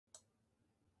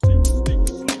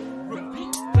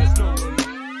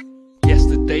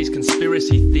Yesterday's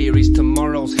conspiracy theories,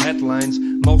 tomorrow's headlines.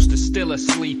 Most are still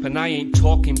asleep and I ain't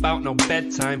talking about no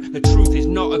bedtime. The truth is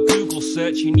not a Google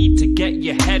search, you need to get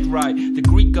your head right. The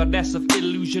Greek goddess of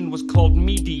illusion was called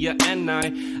Media I'm not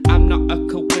a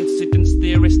coincidence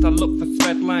theorist, I look for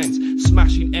thread lines.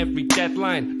 Smashing every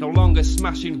deadline, no longer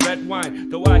smashing red wine.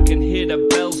 Though I can hear the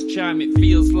bells chime, it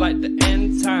feels like the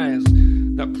end times.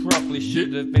 That probably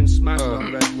should have been smashed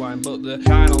on red wine. But the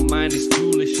carnal mind is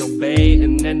foolish, obey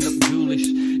and end up ghoulish.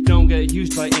 Don't get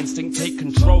used by instinct, take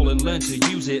control and learn to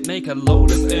use it. Make a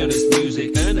load of earnest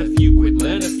music, earn a few quid,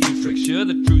 learn a few tricks. Sure,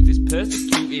 the truth is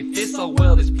persecuted, this whole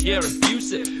world is pure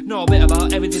abusive. Know a bit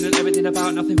about everything and everything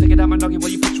about nothing. Figured out my noggin while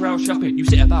you picture out shopping. You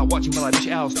sit about watching while I dish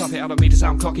it out, stop it. I don't mean to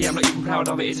sound cocky, I'm not even proud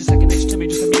of it. It's a second nature to me,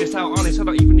 just for me to sound honest. I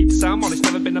don't even need to sound honest,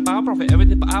 never been about profit.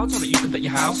 Everything but out on it, you can bet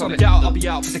your house on it. Doubt I'll be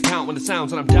out for the count when the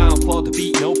sounds, and I'm down for the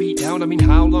beat, no beat down. I mean,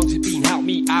 how long's it been? Help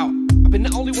me out. I've been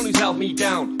the only one who's held me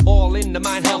down. All in the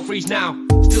mind, hell freeze now.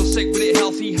 Still sick with it,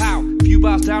 healthy how? Few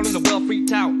bars down and the world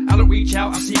freaked out. I don't reach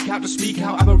out, I seek out to speak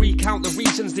out. I'ma recount the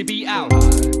reasons they beat out. I'm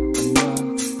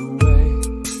not the way,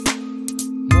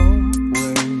 no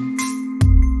way.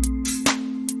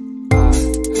 I have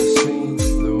seen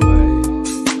the way.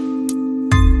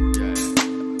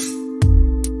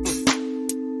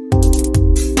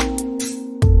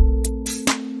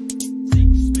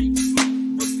 Seek, speak,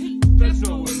 repeat, there's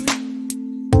no way.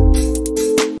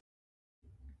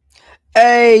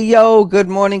 Hey, yo, good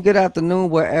morning, good afternoon,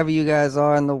 wherever you guys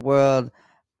are in the world.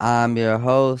 I'm your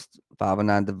host,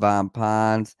 509 Divine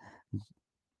Pines.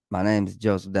 My name is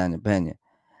Joseph Daniel Pena,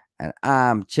 and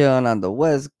I'm chilling on the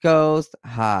West Coast.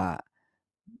 Hi.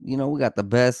 You know, we got the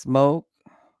best smoke.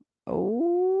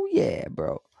 Oh, yeah,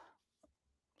 bro.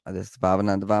 This is the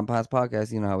 509 Divine Pines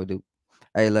podcast. You know how we do.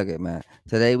 Hey, look it, man.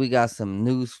 Today we got some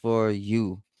news for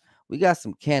you. We got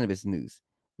some cannabis news.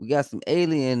 We got some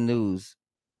alien news.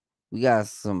 We got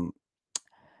some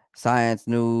science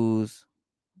news,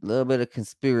 a little bit of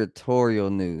conspiratorial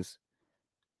news.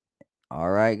 All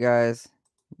right, guys,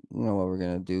 you know what we're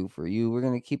going to do for you. We're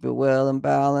going to keep it well and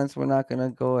balanced. We're not going to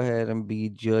go ahead and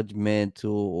be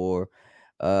judgmental or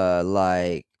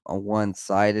like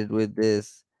one-sided with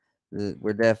this.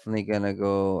 We're definitely going to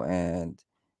go and,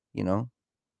 you know,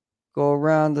 go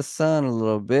around the sun a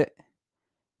little bit,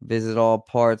 visit all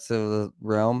parts of the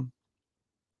realm.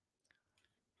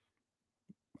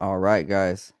 All right,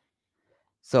 guys.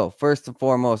 So first and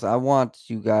foremost, I want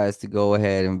you guys to go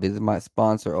ahead and visit my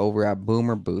sponsor over at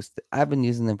Boomer Boost. I've been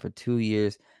using them for 2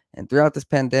 years, and throughout this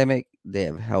pandemic, they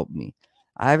have helped me.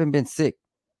 I haven't been sick.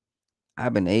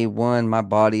 I've been A1. My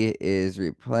body is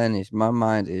replenished. My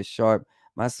mind is sharp.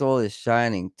 My soul is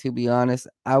shining. To be honest,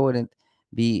 I wouldn't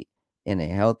be in a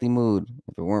healthy mood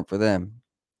if it weren't for them.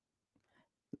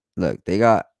 Look, they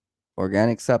got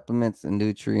organic supplements and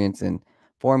nutrients and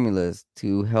formulas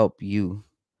to help you.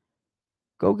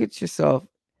 Go get yourself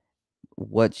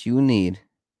what you need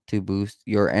to boost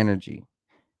your energy.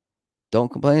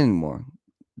 Don't complain anymore.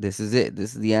 This is it.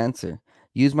 This is the answer.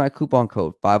 Use my coupon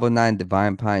code 509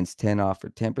 Divine Pines 10 off for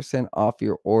 10% off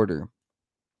your order.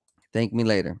 Thank me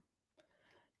later.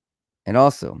 And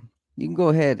also, you can go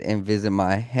ahead and visit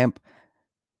my hemp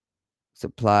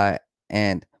supply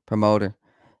and promoter,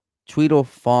 Tweedle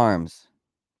Farms.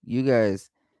 You guys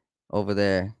over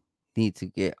there need to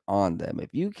get on them. If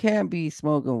you can't be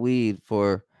smoking weed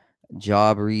for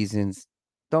job reasons,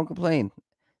 don't complain.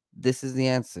 This is the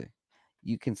answer.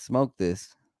 You can smoke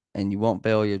this and you won't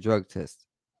fail your drug test.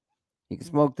 You can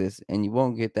smoke this and you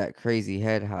won't get that crazy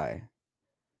head high.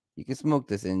 You can smoke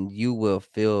this and you will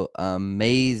feel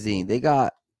amazing. They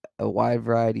got a wide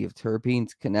variety of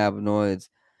terpenes, cannabinoids,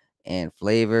 and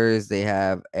flavors. They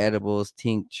have edibles,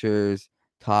 tinctures,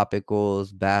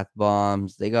 topicals, bath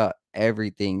bombs. They got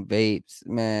everything. Vapes,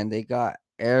 man, they got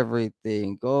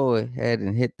everything. Go ahead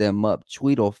and hit them up.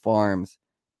 Tweedle Farms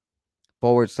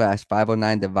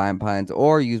 /509 Divine Pines,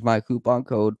 or use my coupon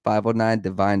code 509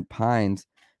 Divine Pines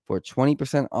for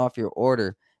 20% off your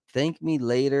order. Thank me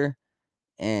later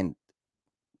and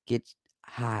get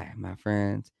high, my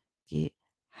friends. Get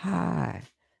high.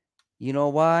 You know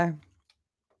why?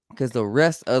 Because the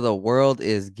rest of the world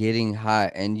is getting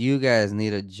high and you guys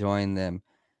need to join them.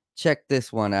 Check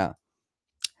this one out.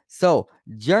 So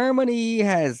Germany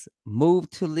has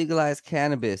moved to legalize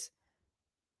cannabis.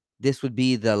 This would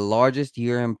be the largest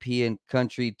European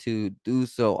country to do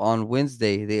so. On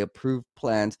Wednesday, they approved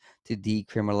plans to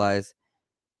decriminalize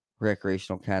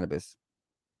recreational cannabis.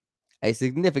 A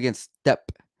significant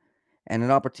step and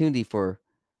an opportunity for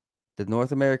the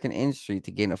North American industry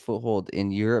to gain a foothold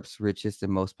in Europe's richest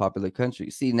and most popular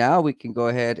country. See, now we can go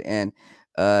ahead and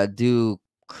do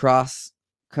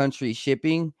cross-country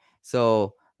shipping.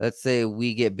 So let's say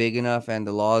we get big enough and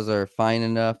the laws are fine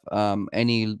enough,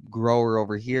 any grower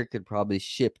over here could probably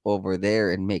ship over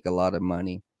there and make a lot of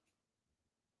money.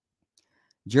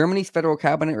 Germany's federal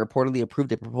cabinet reportedly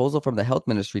approved a proposal from the health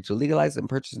ministry to legalize and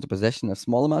purchase into possession of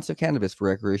small amounts of cannabis for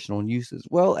recreational use, as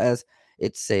well as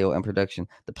its sale and production.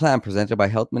 The plan, presented by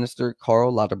Health Minister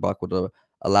Karl Lauterbach, would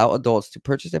allow adults to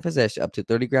purchase and possess up to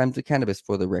 30 grams of cannabis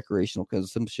for the recreational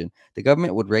consumption. The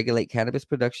government would regulate cannabis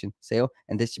production, sale,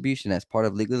 and distribution as part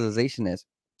of legalization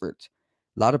efforts,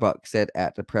 Lauterbach said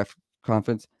at the press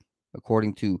conference,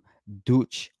 according to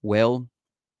Deutsche Welle.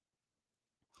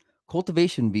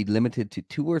 Cultivation would be limited to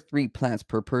 2 or 3 plants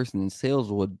per person, and sales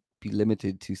would be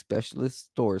limited to specialist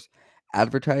stores.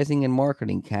 Advertising and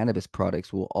marketing cannabis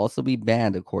products will also be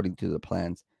banned according to the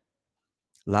plans.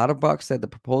 Lauterbach said the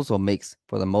proposal makes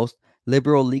for the most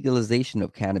liberal legalization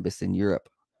of cannabis in Europe,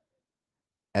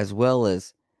 as well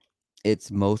as its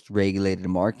most regulated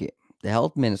market. The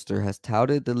health minister has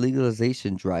touted the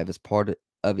legalization drive as part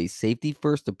of a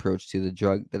safety-first approach to the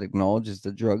drug that acknowledges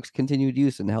the drug's continued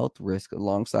use and health risk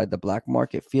alongside the black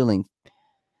market fueling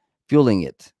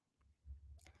it.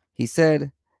 He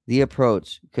said the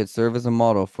approach could serve as a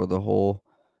model for the whole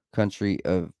country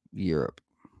of Europe,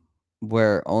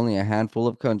 where only a handful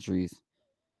of countries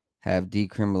have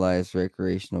decriminalized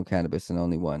recreational cannabis and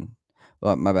only one.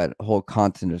 Well, my bad, whole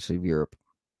continent of Europe.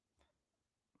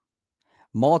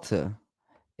 Malta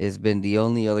has been the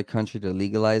only other country to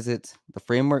legalize it. The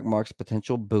framework marks a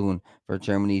potential boon for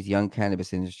Germany's young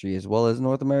cannabis industry, as well as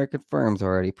North American firms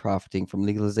already profiting from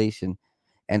legalization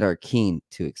and are keen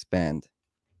to expand.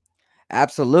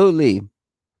 Absolutely.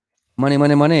 Money,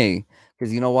 money, money.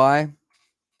 Because you know why?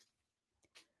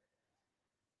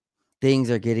 Things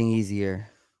are getting easier.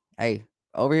 Hey,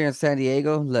 over here in San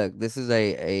Diego, look, this is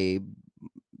a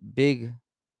big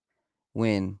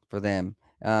win for them.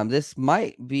 This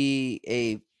might be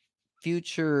a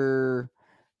future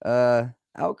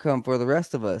outcome for the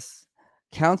rest of us.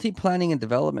 County planning and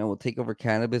development will take over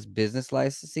cannabis business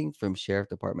licensing from sheriff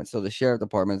departments. So the sheriff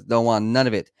departments don't want none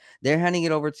of it. They're handing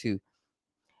it over to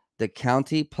the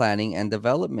county planning and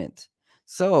development.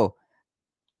 So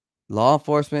law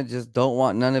enforcement just don't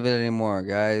want none of it anymore,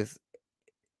 guys.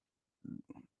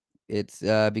 It's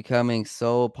becoming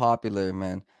so popular,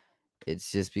 man.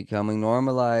 It's just becoming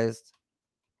normalized.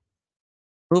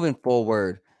 Moving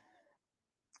forward,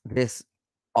 this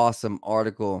awesome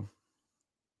article.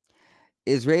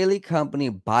 Israeli company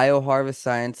BioHarvest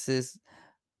Sciences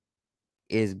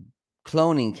is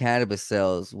cloning cannabis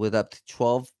cells with up to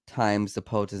 12 times the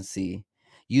potency.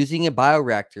 Using a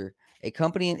bioreactor, a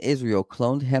company in Israel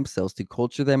cloned hemp cells to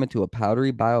culture them into a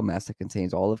powdery biomass that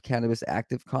contains all of cannabis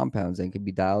active compounds and can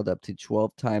be dialed up to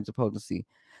 12 times the potency.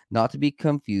 Not to be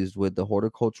confused with the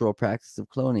horticultural practice of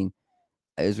cloning.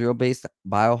 Israel-based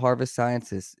BioHarvest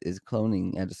Sciences is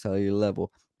cloning at a cellular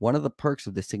level. One of the perks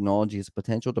of this technology is the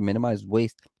potential to minimize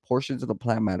waste portions of the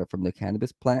plant matter from the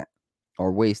cannabis plant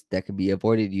or waste that can be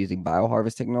avoided using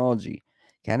bioharvest technology.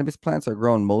 Cannabis plants are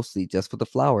grown mostly just for the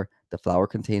flower. The flower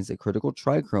contains the critical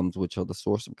trichomes, which are the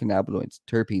source of cannabinoids,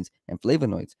 terpenes, and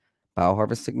flavonoids.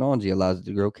 Bioharvest technology allows it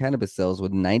to grow cannabis cells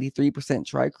with 93%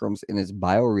 trichomes in its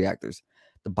bioreactors.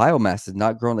 The biomass is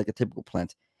not grown like a typical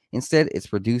plant. Instead, it's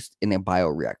produced in a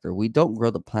bioreactor. We don't grow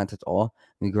the plant at all.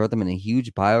 We grow them in a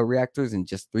huge bioreactors in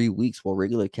just 3 weeks, while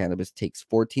regular cannabis takes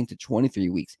 14 to 23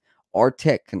 weeks. Our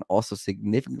tech can also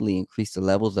significantly increase the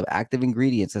levels of active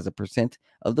ingredients as a percent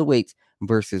of the weight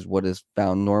versus what is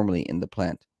found normally in the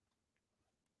plant.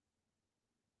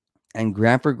 And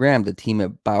gram for gram, the team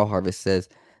at BioHarvest says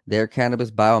their cannabis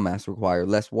biomass require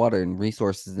less water and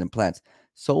resources than plants.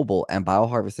 Sobel and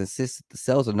BioHarvest insist that the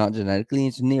cells are not genetically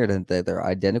engineered and that they're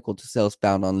identical to cells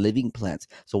found on living plants.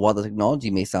 So while the technology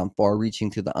may sound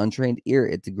far-reaching to the untrained ear,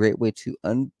 it's a great way to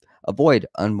avoid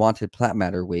unwanted plant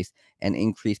matter waste and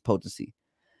increase potency.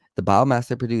 The biomass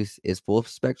they produce is full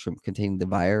spectrum, containing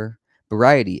the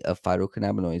variety of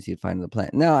phytocannabinoids you'd find in the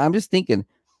plant. Now, I'm just thinking,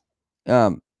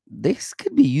 this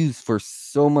could be used for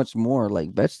so much more,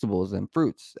 like vegetables and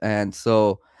fruits, and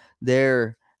so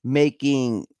they're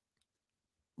making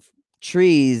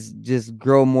trees just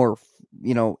grow more.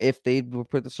 If they would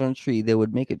put this on a tree, they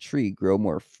would make a tree grow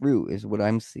more fruit, is what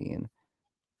I'm seeing.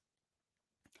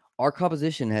 Our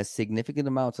composition has significant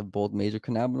amounts of both major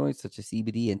cannabinoids such as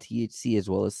CBD and THC, as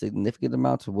well as significant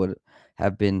amounts of what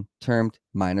have been termed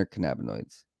minor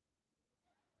cannabinoids.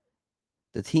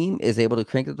 The team is able to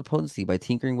crank up the potency by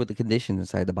tinkering with the conditions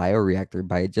inside the bioreactor.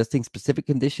 By adjusting specific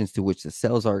conditions to which the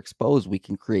cells are exposed, we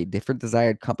can create different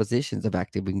desired compositions of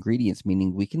active ingredients,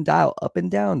 meaning we can dial up and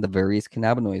down the various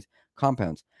cannabinoid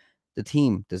compounds. The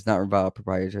team does not revile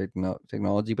proprietary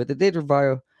technology, but they did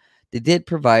revile They did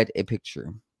provide a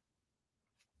picture.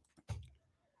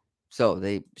 So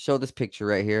they show this picture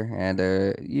right here, and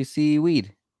you see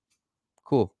weed.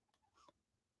 Cool.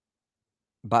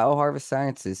 BioHarvest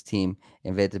Sciences team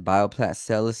invented bioplant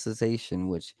cellulosization,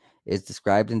 which is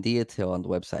described in detail on the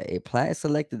website. A plant is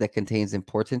selected that contains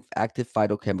important active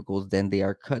phytochemicals, then they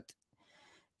are cut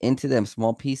into them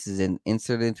small pieces and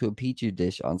inserted into a petri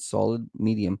dish on solid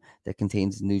medium that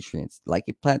contains nutrients. Like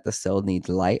a plant, the cell needs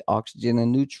light, oxygen,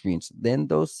 and nutrients. Then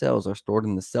those cells are stored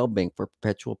in the cell bank for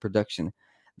perpetual production.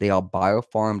 They are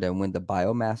biofarmed, and when the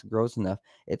biomass grows enough,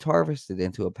 it's harvested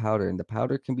into a powder, and the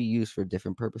powder can be used for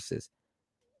different purposes.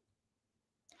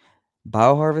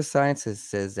 BioHarvest Sciences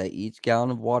says that each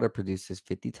gallon of water produces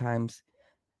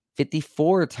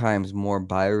 54 times more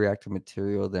bioreactor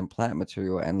material than plant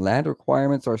material, and land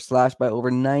requirements are slashed by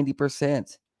over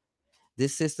 90%.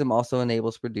 This system also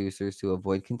enables producers to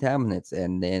avoid contaminants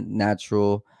and then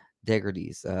natural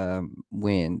degrades,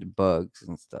 wind, bugs,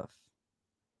 and stuff.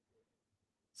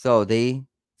 So they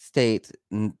state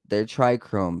their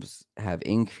trichromes have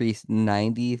increased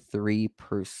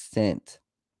 93%.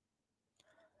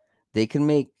 They can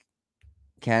make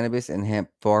cannabis and hemp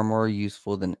far more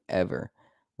useful than ever,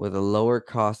 with a lower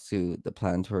cost to the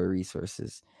planetary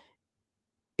resources.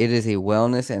 It is a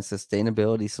wellness and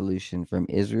sustainability solution from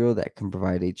Israel that can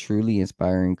provide a truly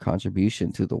inspiring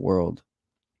contribution to the world.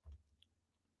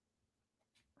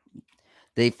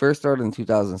 They first started in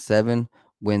 2007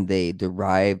 when they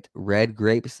derived red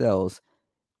grape cells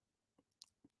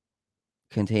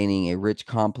containing a rich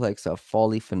complex of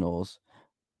polyphenols,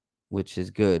 which is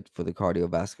good for the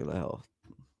cardiovascular health.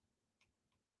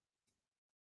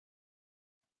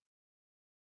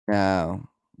 Now,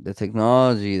 the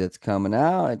technology that's coming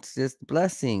out, it's just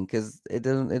blessing because it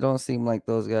don't seem like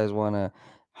those guys want to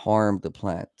harm the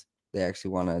plant. They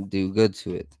actually want to do good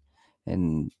to it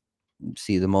and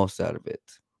see the most out of it.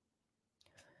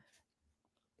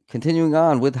 Continuing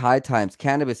on with high times,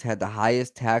 cannabis had the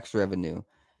highest tax revenue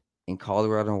in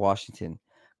Colorado and Washington.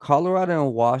 Colorado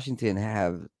and Washington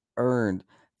have earned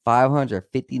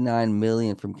 559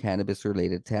 million from cannabis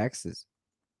related taxes.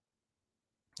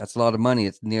 That's a lot of money.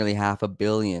 It's nearly half a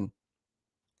billion.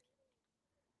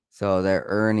 So they're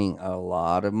earning a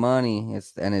lot of money.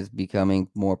 It's becoming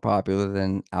more popular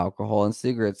than alcohol and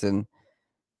cigarettes, and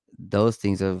those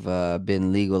things have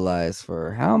been legalized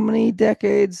for how many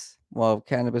decades? Well,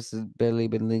 cannabis has barely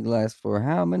been legalized for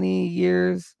how many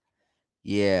years?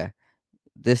 Yeah,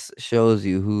 this shows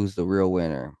you who's the real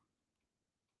winner.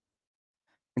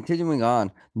 Continuing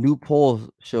on, new poll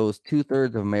shows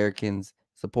two-thirds of Americans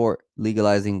support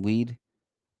legalizing weed.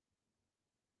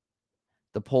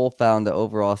 The poll found that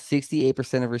overall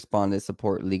 68% of respondents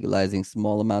support legalizing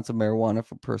small amounts of marijuana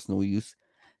for personal use.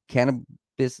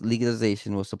 Cannabis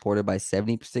legalization was supported by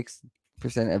 76%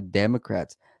 of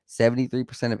Democrats,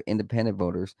 73% of independent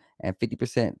voters, and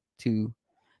 50% to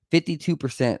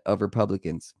 52% of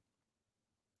Republicans.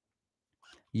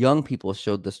 Young people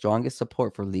showed the strongest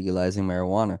support for legalizing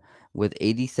marijuana, with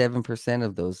 87%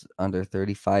 of those under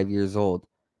 35 years old,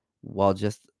 while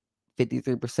just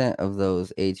 53% of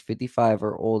those age 55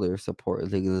 or older support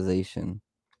legalization.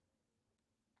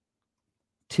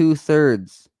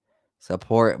 Two-thirds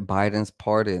support Biden's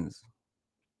pardons,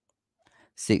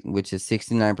 which is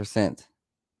 69%.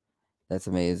 That's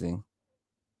amazing.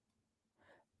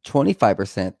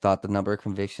 25% thought the number of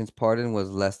convictions pardoned was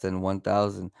less than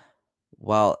 1,000,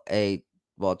 while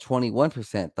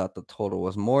 21% thought the total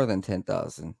was more than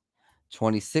 10,000.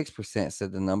 26%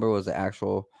 said the number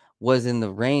was in the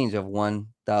range of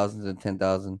 1,000 to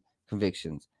 10,000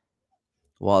 convictions,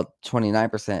 while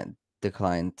 29%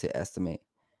 declined to estimate.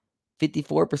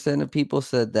 54% of people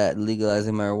said that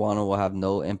legalizing marijuana will have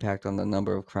no impact on the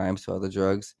number of crimes to other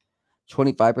drugs.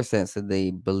 25% said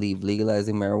they believe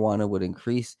legalizing marijuana would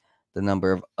increase the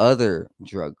number of other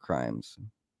drug crimes,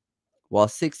 while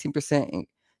 16%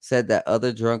 said that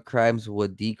other drug crimes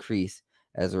would decrease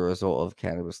as a result of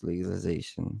cannabis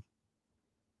legalization.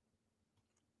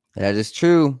 That is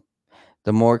true.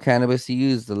 The more cannabis you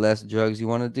use, the less drugs you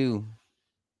want to do.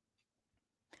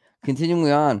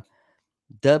 Continuing on,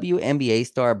 WNBA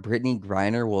star Brittany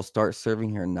Griner will start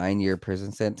serving her 9-year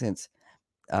prison sentence,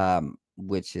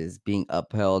 which is being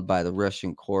upheld by the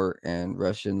Russian court and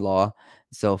Russian law.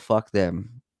 So fuck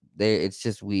them. It's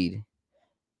just weed.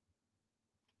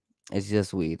 It's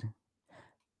just weed.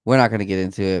 We're not gonna get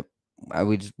into it.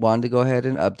 We just wanted to go ahead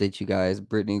and update you guys.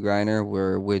 Brittany Griner,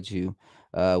 we're with you.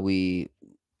 We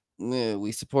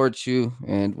support you,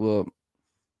 and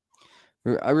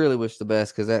I really wish the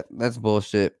best because that's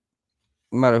bullshit.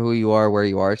 No matter who you are, where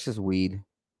you are, it's just weed.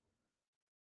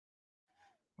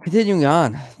 Continuing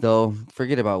on, though,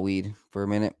 forget about weed for a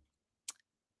minute,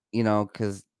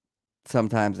 because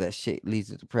sometimes that shit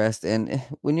leads you depressed. And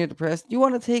when you're depressed, you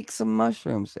want to take some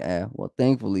mushrooms. Well,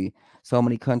 thankfully, so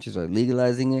many countries are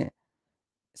legalizing it.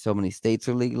 So many states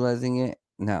are legalizing it.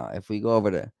 Now, if we go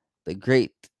over to the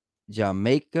great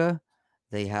Jamaica,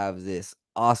 they have this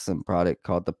awesome product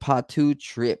called the Patu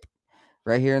Trip.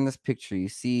 Right here in this picture, you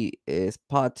see is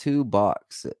Patu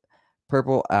box,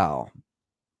 purple owl,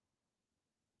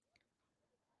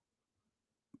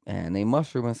 and a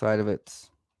mushroom inside of it.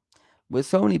 With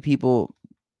so many people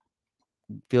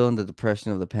feeling the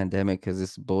depression of the pandemic because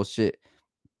it's bullshit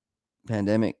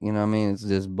pandemic, you know what I mean? It's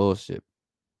just bullshit.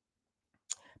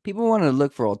 People want to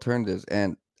look for alternatives,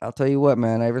 and I'll tell you what,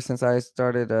 man. Ever since I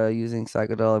started using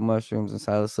psychedelic mushrooms and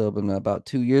psilocybin about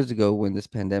 2 years ago, when this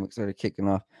pandemic started kicking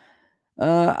off,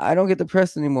 I don't get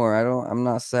depressed anymore. I'm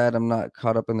not sad. I'm not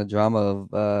caught up in the drama of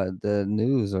the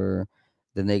news or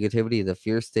the negativity, the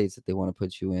fear states that they want to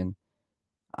put you in.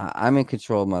 I'm in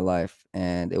control of my life,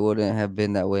 and it wouldn't have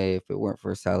been that way if it weren't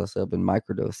for psilocybin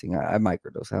microdosing. I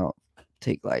microdose. I don't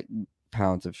take like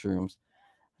pounds of shrooms.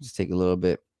 Just take a little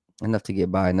bit, enough to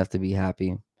get by, enough to be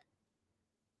happy.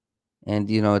 And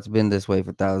it's been this way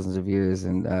for thousands of years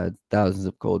and thousands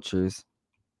of cultures.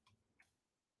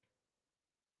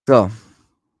 So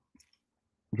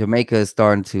Jamaica is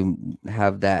starting to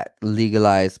have that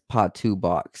legalized pot two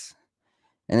box,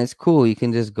 and it's cool. You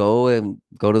can just go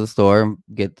to the store and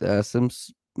get some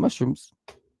mushrooms.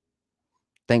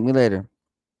 Thank me later.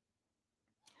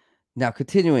 Now,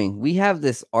 continuing, we have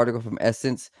this article from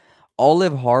Essence.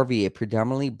 Olive Harvey, a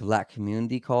predominantly black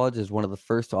community college, is one of the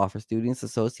first to offer students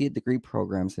associate degree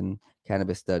programs in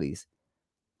cannabis studies.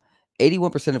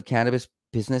 81% of cannabis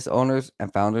business owners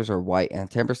and founders are white, and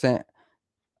 10%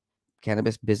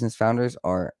 cannabis business founders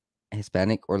are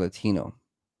Hispanic or Latino.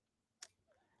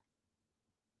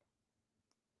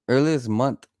 Earlier this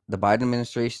month, the Biden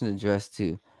administration addressed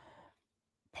to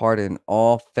pardon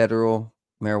all federal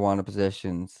marijuana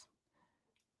possessions,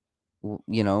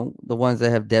 the ones that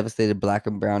have devastated black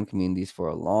and brown communities for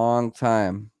a long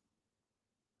time.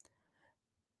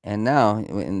 And now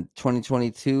in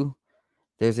 2022,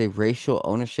 there's a racial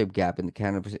ownership gap in the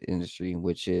cannabis industry,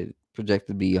 which is projected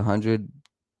to be $100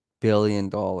 billion.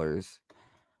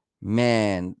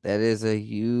 Man, that is a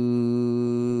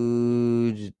huge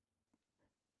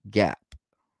gap,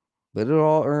 but it'll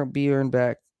all be earned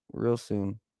back real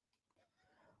soon.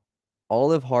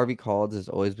 Olive Harvey College has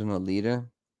always been a leader,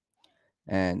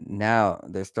 and now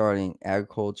they're starting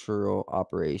agricultural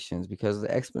operations because of the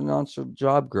exponential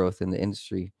job growth in the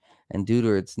industry and due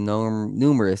to its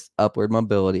numerous upward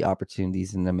mobility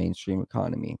opportunities in the mainstream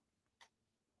economy.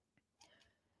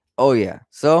 Oh, yeah.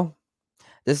 So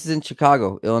this is in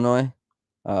Chicago, Illinois.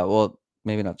 Well,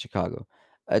 maybe not Chicago.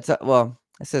 It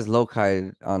says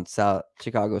located on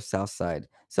Chicago's south side,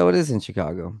 so it is in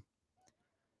Chicago.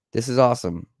 This is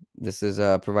awesome. This is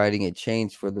providing a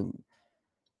change for the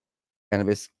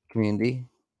cannabis community,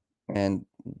 and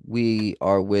we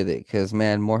are with it because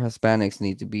man, more Hispanics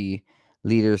need to be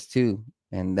leaders too,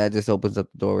 and that just opens up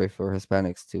the doorway for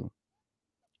Hispanics too.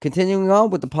 Continuing on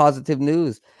with the positive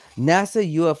news, NASA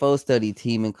UFO study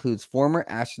team includes former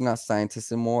astronauts,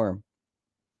 scientists, and more.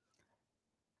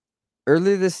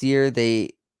 Earlier this year,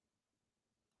 the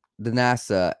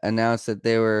NASA announced that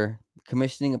they were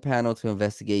commissioning a panel to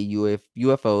investigate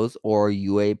UFOs or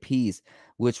UAPs,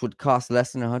 which would cost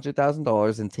less than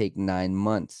 $100,000 and take 9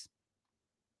 months.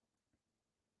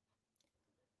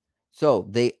 So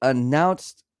they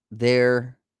announced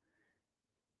their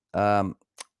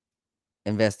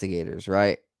investigators,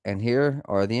 right? And here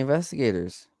are the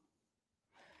investigators.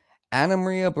 Anna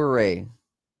Maria Bure,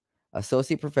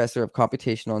 Associate Professor of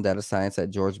Computational and Data Science at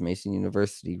George Mason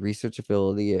University, research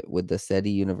affiliate with the SETI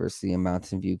University in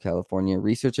Mountain View, California,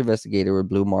 research investigator with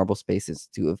Blue Marble Space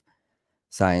Institute of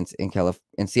Science in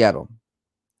Seattle.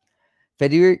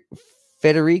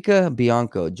 Federica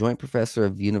Bianco, Joint Professor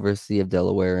of University of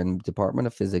Delaware and Department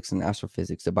of Physics and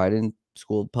Astrophysics, the Biden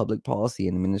School of Public Policy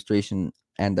and Administration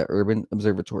and the Urban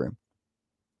Observatory.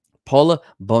 Paula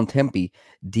Bontempi,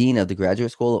 Dean of the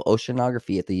Graduate School of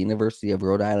Oceanography at the University of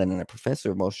Rhode Island and a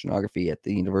Professor of Oceanography at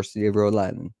the University of Rhode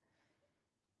Island.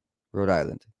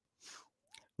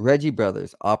 Reggie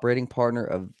Brothers, operating partner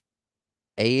of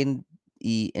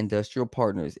A&E Industrial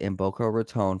Partners in Boca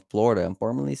Raton, Florida, and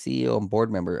formerly CEO and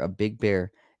board member of Big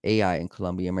Bear AI in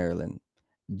Columbia, Maryland.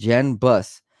 Jen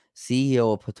Buss,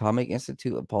 CEO of Potomac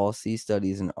Institute of Policy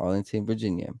Studies in Arlington,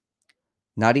 Virginia.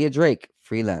 Nadia Drake,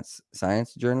 freelance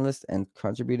science journalist and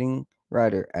contributing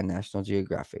writer at National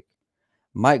Geographic.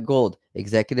 Mike Gold,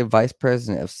 Executive Vice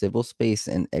President of Civil Space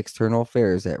and External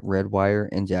Affairs at Redwire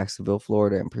in Jacksonville,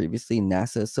 Florida, and previously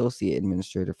NASA Associate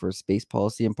Administrator for Space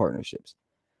Policy and Partnerships.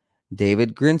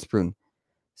 David Grinspoon,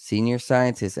 Senior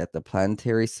Scientist at the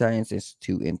Planetary Science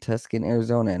Institute in Tucson,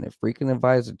 Arizona, and a frequent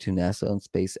advisor to NASA on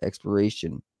space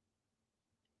exploration.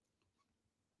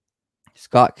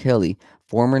 Scott Kelly,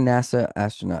 former NASA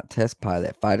astronaut, test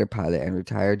pilot, fighter pilot, and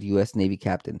retired U.S. Navy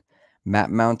captain.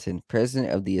 Matt Mountain,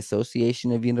 president of the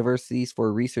Association of Universities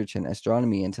for Research in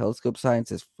Astronomy and Telescope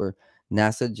Sciences for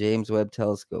NASA James Webb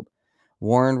Telescope.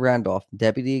 Warren Randolph,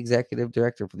 deputy executive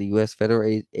director for the U.S.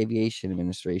 Federal Aviation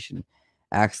Administration,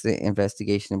 Accident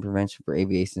Investigation and Prevention for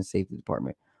Aviation Safety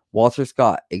Department. Walter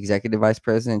Scott, executive vice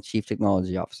president and chief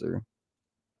technology officer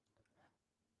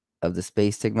of the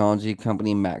space technology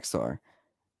company Maxar.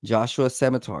 Joshua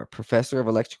Semitar, professor of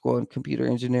electrical and computer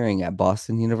engineering at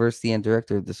Boston University and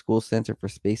director of the School Center for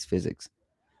Space Physics.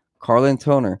 Carlin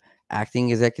Toner,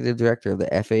 acting executive director of the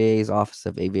FAA's Office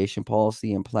of Aviation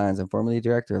Policy and Plans and formerly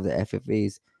director of the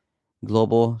FAA's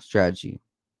Global Strategy.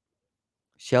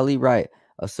 Shelley Wright,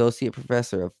 associate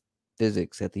professor of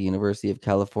physics at the University of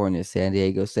California, San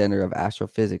Diego Center of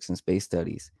Astrophysics and Space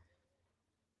Studies.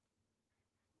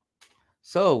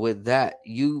 So, with that,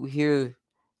 you hear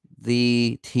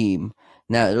the team.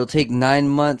 Now, it'll take 9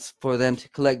 months for them to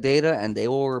collect data and they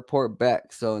will report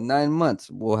back. So, 9 months,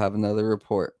 we'll have another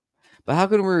report. But how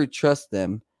can we trust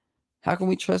them? How can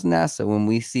we trust NASA when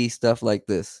we see stuff like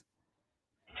this?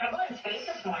 Trouble in space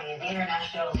this morning as the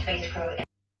International Space Crew.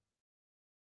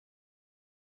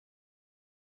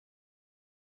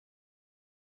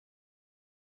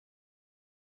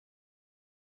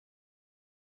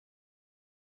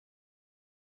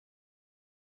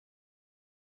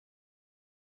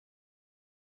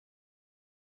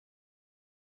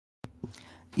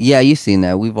 Yeah, you've seen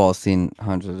that. We've all seen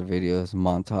hundreds of videos,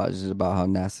 montages about how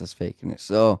NASA's faking it.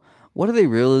 So, what are they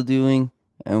really doing?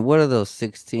 And what are those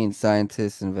 16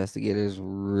 scientists, investigators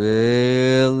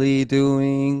really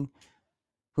doing?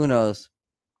 Who knows?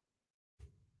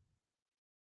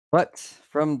 But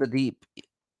from the deep,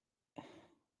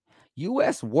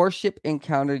 U.S. warship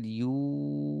encountered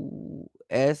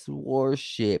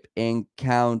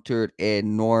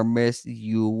enormous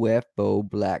UFO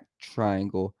black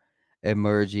triangle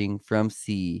emerging from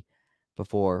sea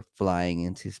before flying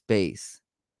into space.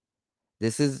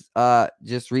 This is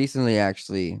just recently,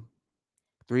 actually,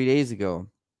 3 days ago.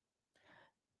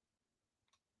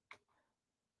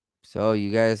 So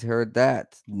you guys heard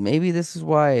that. Maybe this is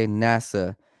why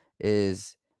NASA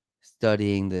is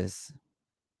studying this,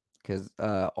 because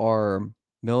our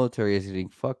military is getting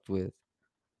fucked with.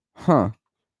 Huh.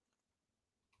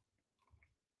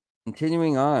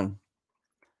 Continuing on.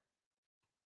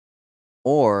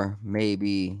 Or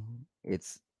maybe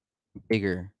it's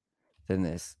bigger than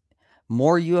this.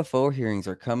 More UFO hearings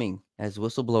are coming as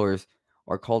whistleblowers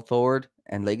are called forward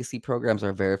and legacy programs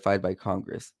are verified by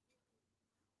Congress.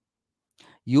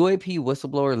 UAP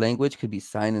whistleblower language could be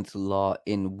signed into law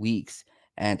in weeks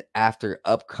and after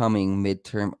upcoming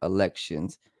midterm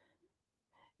elections.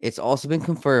 It's also been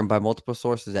confirmed by multiple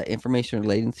sources that information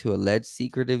relating to alleged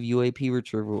secretive UAP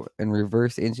retrieval and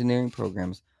reverse engineering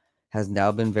programs has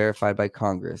now been verified by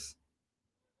Congress.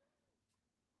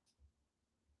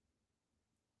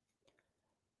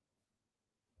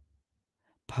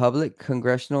 Public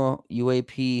congressional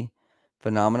UAP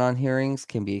phenomenon hearings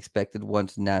can be expected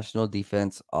once National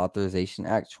Defense Authorization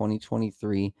Act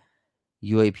 2023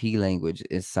 UAP language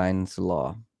is signed into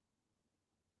law.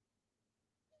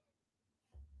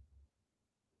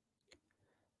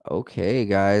 Okay,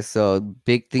 guys. So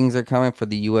big things are coming for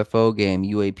the UFO game,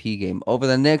 UAP game. Over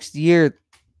the next year,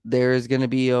 there is going to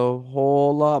be a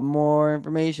whole lot more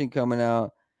information coming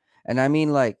out. And I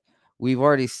mean, like, we've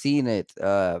already seen it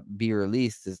be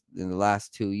released in the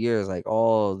last 2 years, like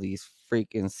all these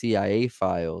freaking CIA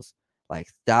files, like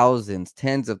thousands,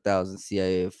 tens of thousands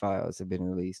CIA files have been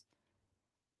released.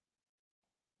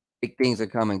 Big things are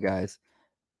coming, guys.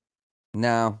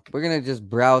 Now, we're going to just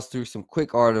browse through some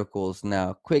quick articles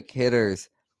now, quick hitters.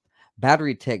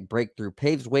 Battery tech breakthrough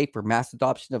paves way for mass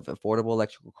adoption of affordable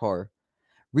electrical car.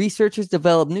 Researchers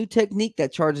develop new technique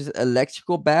that charges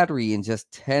electrical battery in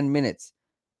just 10 minutes.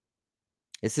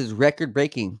 This is record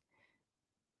breaking.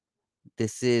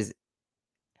 This is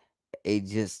a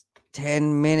just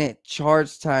 10-minute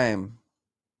charge time.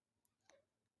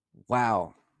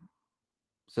 Wow.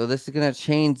 So this is going to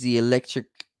change the electric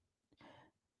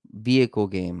vehicle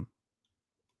game.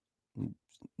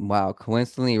 Wow,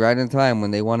 coincidentally, right in time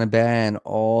when they want to ban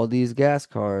all these gas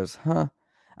cars, huh?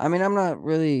 I mean, I'm not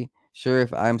really sure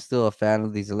if I'm still a fan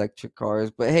of these electric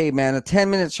cars, but hey, man, a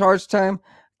 10-minute charge time,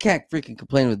 Can't freaking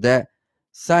complain with that.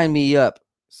 Sign me up.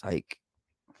 Psych.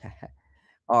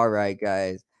 All right,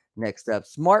 guys. Next up,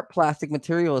 smart plastic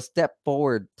material is a step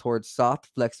forward towards soft,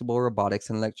 flexible robotics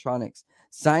and electronics.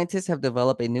 Scientists have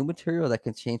developed a new material that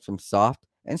can change from soft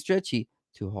and stretchy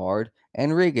to hard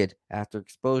and rigid after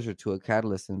exposure to a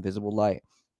catalyst in visible light.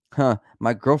 Huh,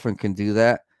 my girlfriend can do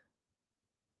that.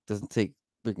 Doesn't take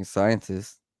freaking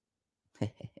scientists.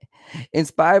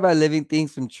 Inspired by living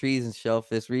things from trees and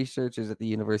shellfish, researchers at the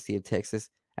University of Texas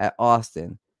at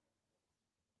Austin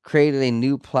created a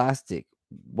new plastic.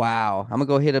 Wow. I'm gonna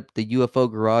go hit up the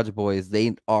UFO Garage Boys.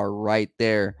 They are right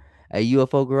there. Hey,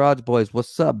 UFO Garage Boys,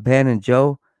 what's up, Ben and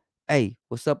Joe? Hey,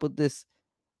 what's up with this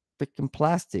freaking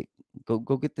plastic? Go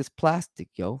get this plastic,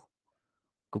 yo.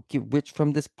 Go get rich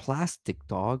from this plastic,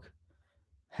 dog.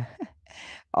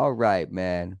 All right,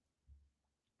 man.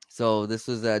 So this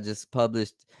was just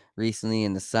published recently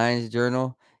in the Science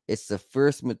Journal. It's the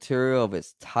first material of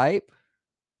its type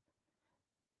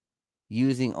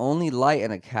using only light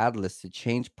and a catalyst to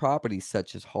change properties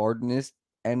such as hardness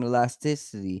and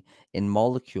elasticity in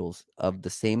molecules of the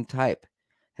same type,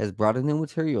 has brought a new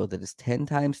material that is 10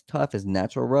 times tough as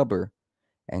natural rubber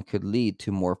and could lead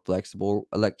to more flexible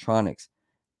electronics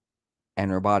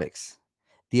and robotics.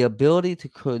 The ability to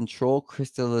control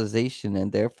crystallization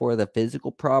and therefore the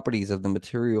physical properties of the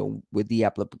material with the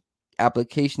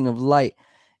application of light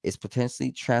is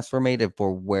potentially transformative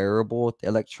for wearable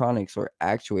electronics or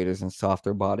actuators and soft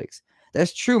robotics.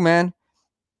 That's true, man.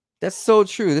 That's so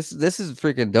true. This is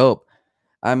freaking dope.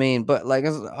 I mean, but like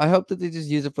I hope that they just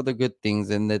use it for the good things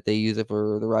and that they use it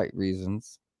for the right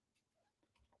reasons.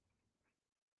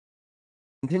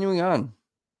 Continuing on.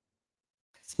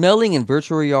 Smelling in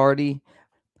virtual reality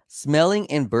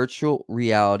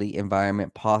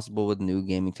environment possible with new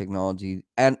gaming technology.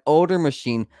 An older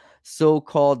machine,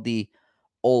 so-called the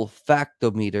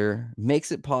olfactometer,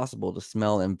 makes it possible to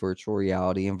smell in virtual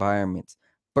reality environments.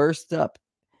 First up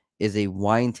is a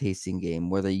wine tasting game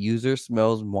where the user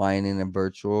smells wine in a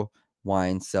virtual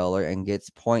wine cellar and gets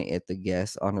point at the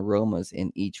guess on aromas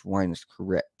in each wine is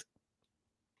correct.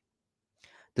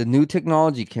 The new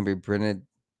technology can be printed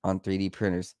on 3D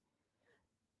printers.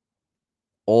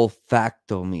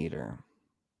 Olfactometer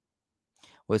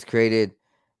was created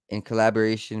in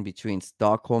collaboration between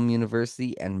Stockholm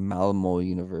University and Malmo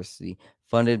University,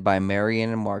 funded by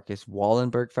Marianne and Marcus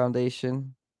Wallenberg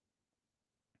Foundation.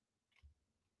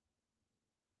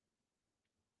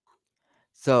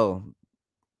 So,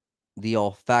 the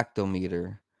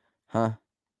olfactometer, huh?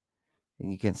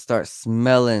 You can start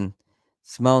smelling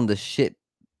the shit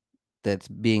that's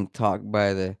being talked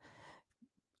by the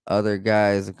other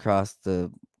guys across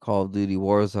the Call of Duty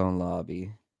Warzone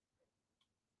lobby.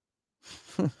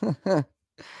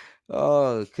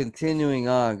 Oh, continuing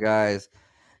on, guys.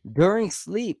 During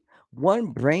sleep, one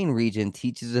brain region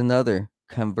teaches another,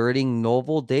 converting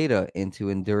novel data into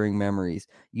enduring memories.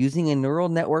 Using a neural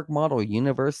network model,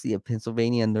 University of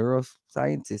Pennsylvania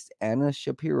neuroscientist Anna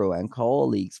Shapiro and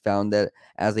colleagues found that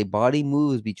as a body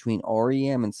moves between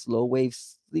REM and slow wave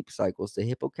sleep cycles, the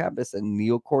hippocampus and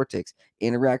neocortex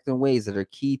interact in ways that are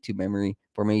key to memory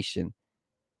formation.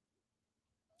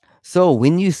 So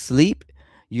when you sleep,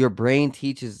 your brain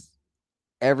teaches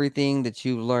everything that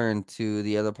you've learned to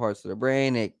the other parts of the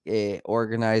brain. It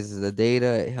organizes the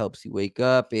data, it helps you wake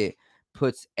up, it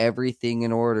puts everything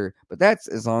in order. But that's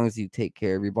as long as you take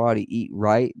care of your body, eat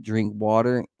right, drink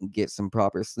water, get some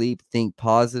proper sleep, think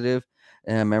positive.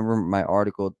 And I remember my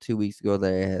article 2 weeks ago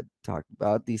that I had talked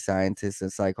about the scientists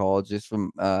and psychologists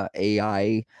from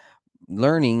AI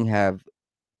learning have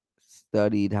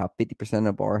studied how 50%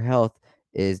 of our health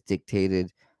is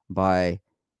dictated by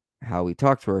how we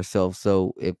talk to ourselves.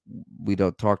 So if we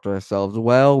don't talk to ourselves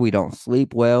well, we don't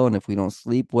sleep well. And if we don't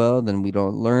sleep well, then we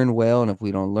don't learn well. And if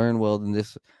we don't learn well, then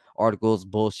this article is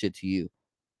bullshit to you.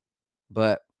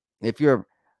 But if you're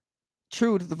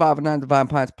true to the 509 Divine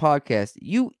Pints podcast,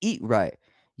 you eat right,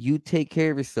 you take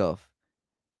care of yourself,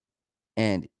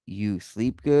 and you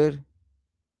sleep good,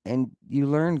 and you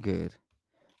learn good.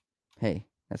 Hey,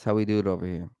 that's how we do it over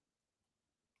here.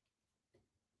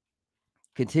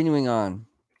 Continuing on.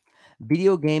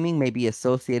 Video gaming may be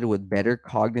associated with better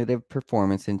cognitive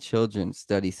performance in children,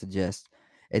 studies suggest.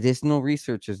 Additional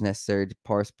research is necessary to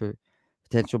parse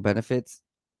potential benefits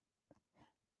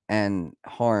and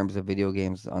harms of video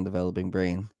games on developing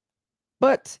brain.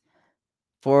 But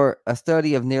for a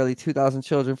study of nearly 2,000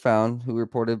 children found who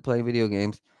reported playing video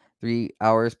games 3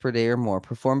 hours per day or more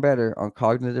perform better on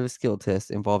cognitive skill tests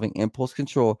involving impulse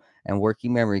control and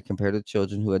working memory compared to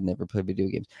children who had never played video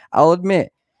games. I'll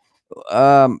admit,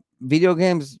 video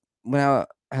games when I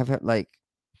have had, like,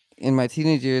 in my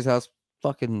teenage years, I was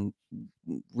fucking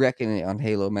wrecking it on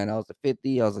Halo, man. I was a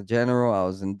 50, I was a general, I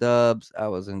was in dubs, I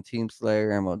was in Team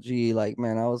Slayer, MLG. Like,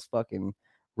 man, I was fucking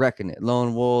wrecking it.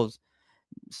 Lone Wolves,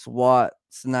 SWAT,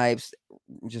 snipes,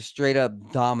 just straight up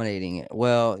dominating it.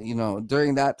 Well, you know,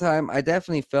 during that time, I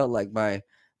definitely felt like my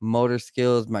motor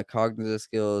skills, my cognitive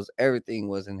skills, everything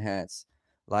was enhanced.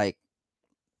 Like,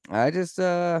 I just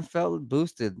felt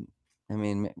boosted. I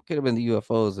mean, it could have been the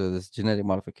UFOs or this genetic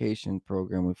modification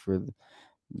program for the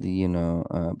you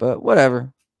know, but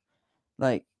whatever.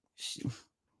 Like,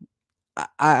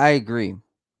 I agree.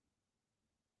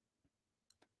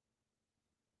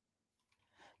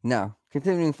 Now,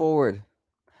 continuing forward,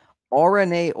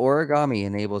 RNA origami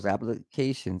enables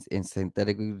applications in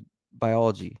synthetic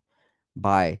biology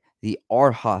by the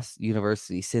Aarhus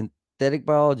University. Synthetic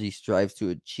biology strives to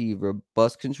achieve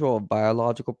robust control of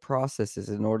biological processes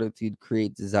in order to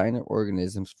create designer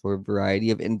organisms for a variety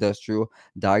of industrial,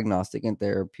 diagnostic, and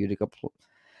therapeutic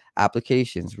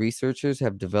applications. Researchers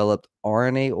have developed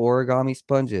RNA origami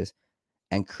sponges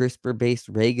and CRISPR-based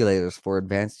regulators for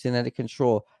advanced genetic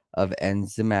control of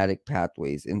enzymatic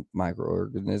pathways in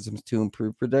microorganisms to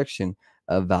improve production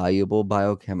of valuable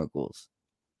biochemicals.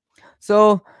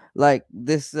 So, like,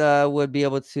 this would be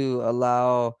able to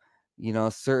allow, you know,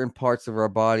 certain parts of our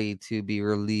body to be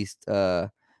released, to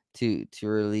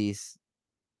release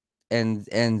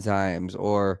enzymes,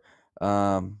 or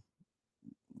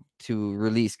to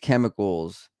release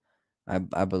chemicals,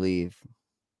 I believe.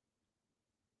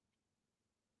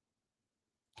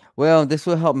 Well, this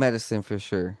will help medicine for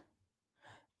sure.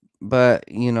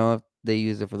 But, you know, if they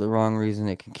use it for the wrong reason,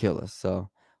 it can kill us. So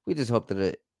we just hope that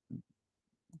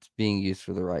it's being used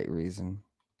for the right reason.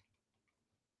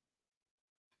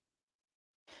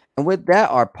 And with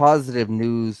that, our positive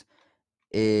news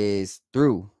is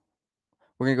through.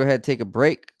 We're going to go ahead and take a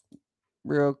break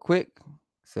real quick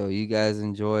so you guys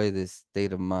enjoy this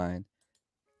state of mind.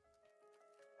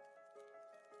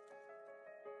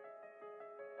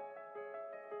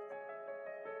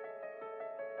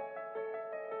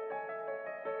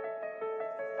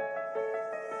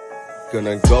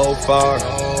 Gonna go far,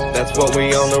 that's what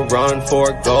we on the run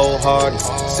for, go hard.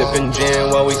 Sipping gin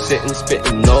while we sitting,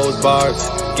 spitting those bars.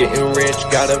 Getting rich,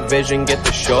 got a vision, get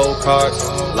the show cards.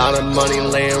 Lot of money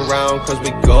laying around cause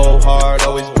we go hard,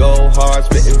 always go hard.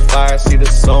 Spitting fire, see the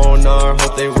sonar,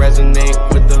 hope they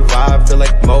resonate with the vibe. Feel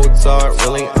like Mozart,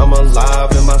 really I'm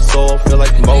alive in my soul, feel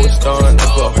like Mozart.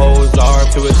 That's what hoes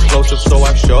are, too explosive so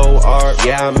I show art.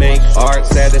 Yeah, I make art,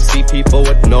 sad to see people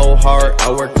with no heart.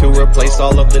 I work to replace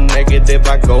all of the negative,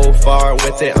 I go far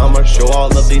with it. I'ma show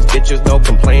all of these bitches, no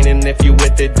complaining if you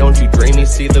with it. Don't you dream me,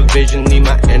 see the vision, need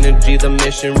my energy, the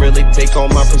mission. Really take all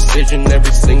my precision,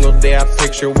 every single day I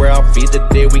picture where I'll be the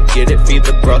day we get it. Feed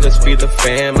the brothers, feed the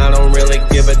fam, I don't really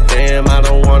give a damn. I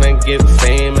don't wanna get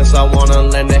famous, I wanna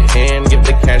lend a hand. Give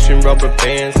the cash and rubber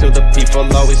bands to the people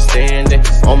always standing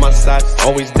on my side,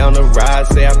 always down the ride,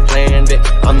 say I planned it.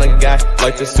 I'm the guy,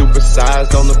 like the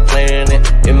supersized on the planet.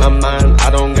 In my mind, I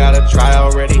don't gotta try, I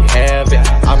already have it.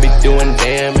 I'll be doing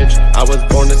damage, I was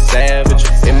born a savage.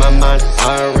 In my mind,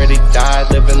 I already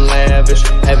died, living lavish.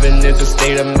 Heaven is a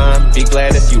state of mind, be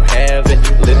glad if you have it.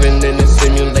 Living in a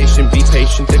simulation, be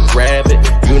patient to grab it.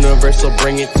 Universe will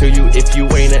bring it to you if you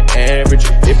ain't an average.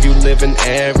 If you live an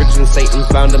average, then Satan's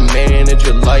bound to manage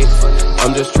your life.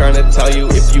 I'm just trying to tell you,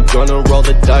 if you gonna roll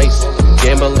the dice,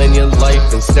 gamble in your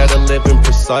life instead of living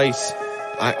precise.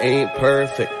 I ain't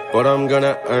perfect, but I'm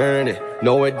gonna earn it.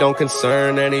 No, it don't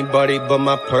concern anybody but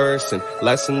my person.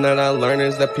 Lesson that I learned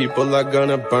is that people are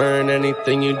gonna burn.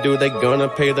 Anything you do, they gonna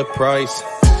pay the price.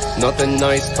 Nothing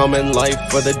nice come in life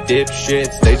for the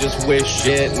dipshits. They just wish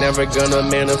shit, never gonna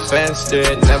manifest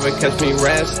it. Never catch me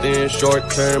resting,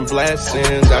 short-term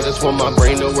blessings. I just want my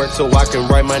brain to work so I can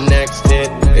write my next hit.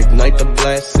 Ignite the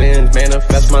blessings,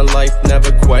 manifest my life,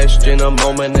 never question a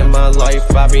moment in my life.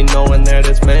 I be knowing that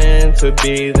it's meant to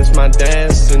be, this my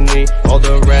destiny. All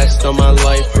the rest of my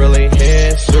life really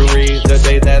history. The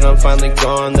day that I'm finally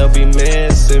gone, they'll be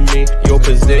missing me. Your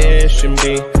position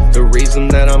be the reason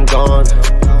that I'm gone.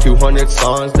 200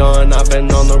 songs done, I've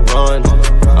been on the run.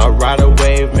 I ride a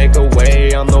wave, make a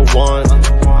way, I'm the one.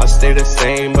 I stay the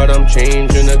same, but I'm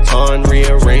changing a ton.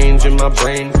 Rearranging my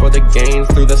brain for the gains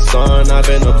through the sun. I've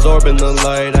been absorbing the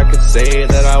light, I could say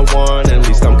that I won. At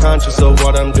least I'm conscious of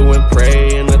what I'm doing,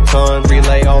 praying a ton.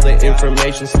 Relay all the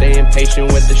information, staying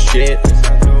patient with the shit.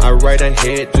 I write a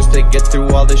hit just to get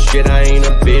through all the shit. I ain't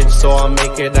a bitch, so I'll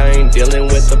make it. I ain't dealing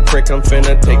with the prick, I'm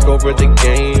finna take over the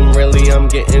game. Really, I'm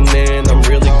getting in, I'm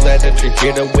really glad that you're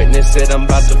here to witness it. I'm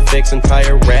about to fix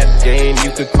entire rap game.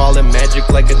 You could call it magic,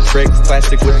 like a trick.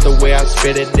 Classic with the way I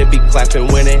spit it. They be clapping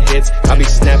when it hits. I be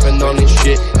snapping on this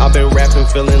shit. I've been rapping,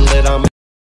 feeling lit. I'm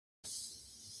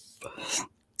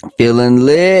Feeling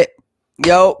lit.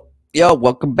 Yo,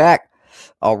 welcome back.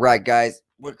 All right, guys,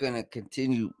 we're going to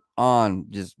continue on,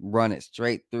 just run it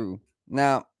straight through.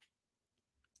 Now,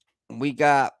 we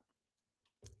got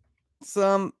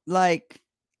some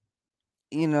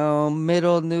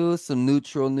middle news, some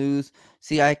neutral news.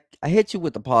 See, I hit you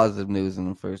with the positive news in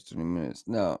the first 3 minutes.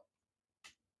 No,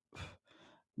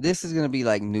 this is going to be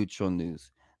like neutral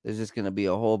news. There's just going to be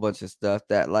a whole bunch of stuff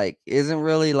that isn't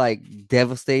really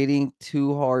devastating too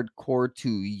hardcore to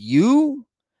you,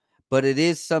 but it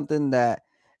is something that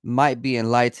might be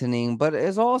enlightening, but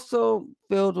is also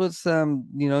filled with some,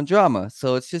 drama.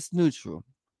 So it's just neutral.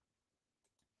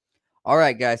 All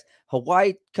right, guys.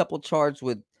 Hawaii couple charged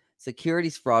with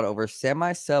securities fraud over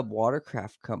semi-sub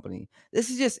watercraft company.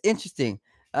 This is just interesting.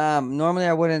 Normally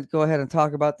I wouldn't go ahead and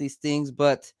talk about these things,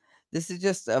 but this is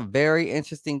just a very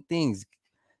interesting things.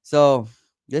 So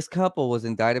this couple was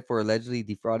indicted for allegedly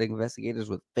defrauding investigators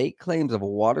with fake claims of a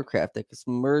watercraft that could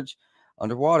submerge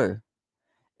underwater.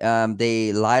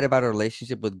 They lied about a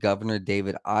relationship with Governor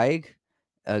David Ige,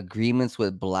 agreements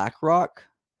with BlackRock,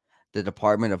 the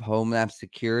Department of Homeland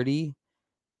Security.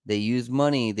 They used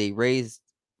money they raised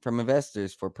from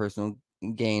investors for personal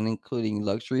gain, including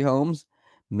luxury homes,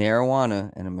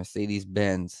 marijuana, and a Mercedes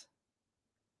Benz.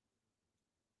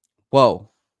 Whoa.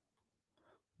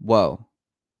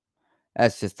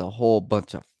 That's just a whole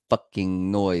bunch of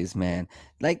fucking noise, man.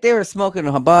 They were smoking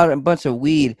a bunch of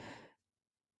weed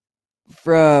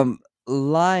from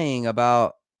lying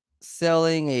about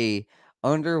selling a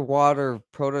underwater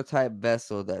prototype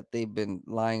vessel that they've been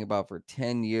lying about for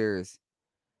 10 years.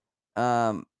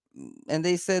 And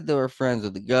they said they were friends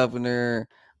with the governor,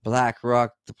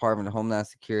 BlackRock, Department of Homeland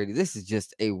Security. This is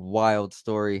just a wild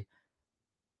story.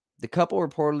 The couple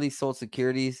reportedly sold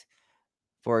securities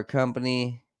for a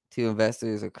company to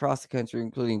investors across the country,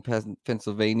 including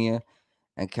Pennsylvania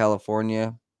and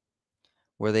California,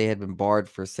 where they had been barred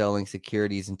for selling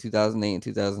securities in 2008 and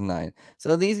 2009.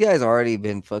 So these guys already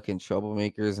been fucking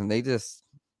troublemakers, and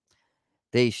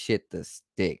they shit the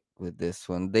stick with this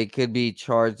one. They could be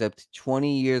charged up to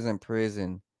 20 years in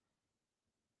prison.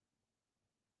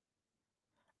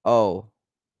 Oh,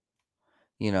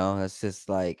 that's just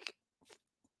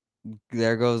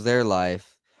there goes their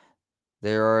life.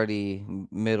 They're already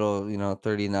middle,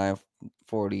 39,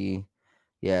 40.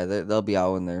 Yeah, they'll be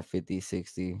out when they're 50,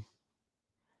 60.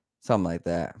 Something like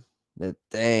that. But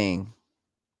dang.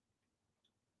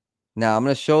 Now, I'm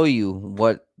going to show you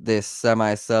what this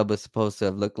semi-sub is supposed to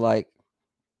have looked like.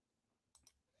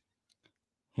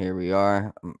 Here we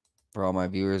are. For all my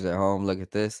viewers at home, look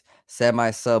at this.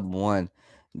 Semi-sub 1.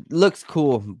 Looks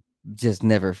cool. Just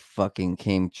never fucking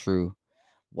came true.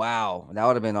 Wow. That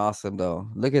would have been awesome, though.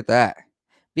 Look at that.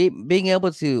 Being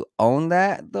able to own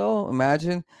that, though,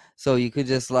 imagine. So you could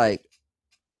just,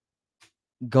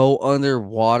 go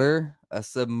underwater, a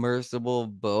submersible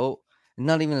boat.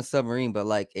 Not even a submarine, but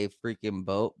a freaking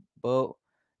boat.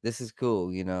 This is cool,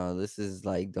 this is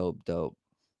dope.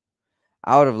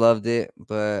 I would have loved it,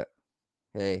 but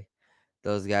hey,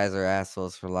 those guys are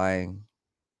assholes for lying.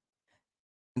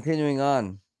 Continuing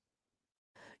on.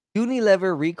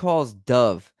 Unilever recalls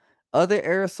Dove, other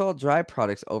aerosol dry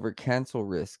products over cancel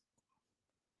risk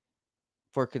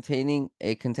for containing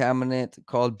a contaminant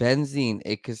called benzene,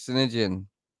 a carcinogen.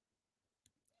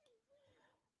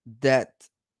 That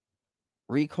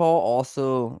recall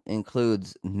also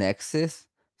includes Nexus,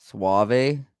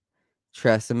 Suave,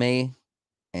 Tresemme,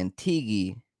 and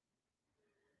Tigi,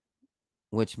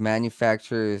 which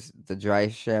manufactures the dry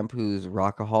shampoos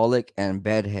Rockaholic and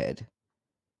Bedhead.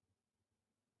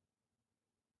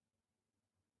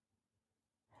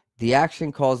 The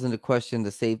action calls into question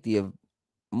the safety of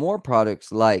more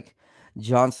products like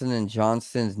Johnson &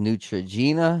 Johnson's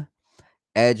Neutrogena,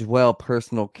 Edgewell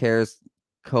Personal Care's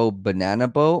Co Banana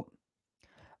Boat,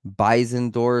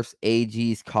 Bisendorf's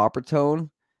AG's Coppertone,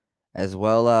 as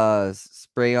well as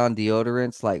spray-on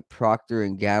deodorants like Procter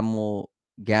and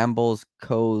Gamble's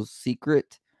Co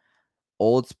Secret,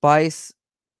 Old Spice,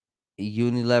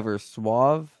 Unilever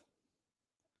Suave.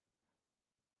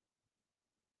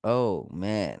 Oh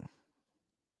man.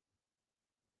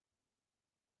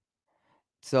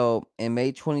 So in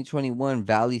May 2021,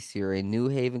 Valley Sear, a New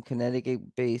Haven,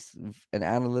 Connecticut-based an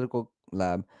analytical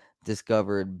lab,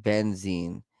 discovered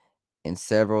benzene in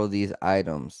several of these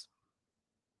items.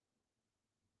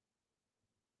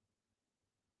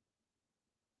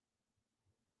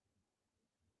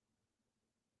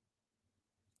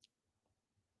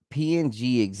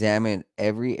 P&G examined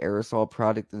every aerosol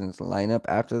product in its lineup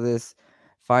after this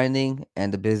finding,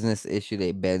 and the business issued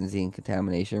a benzene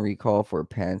contamination recall for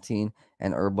Pantene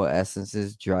and Herbal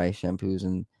Essences dry shampoos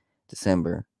in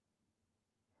December.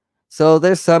 So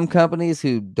there's some companies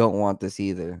who don't want this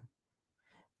either.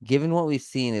 Given what we've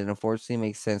seen, it unfortunately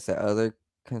makes sense that other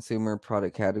consumer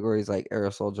product categories like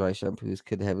aerosol dry shampoos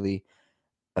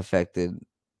affected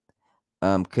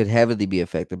could heavily be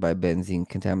affected by benzene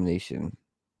contamination.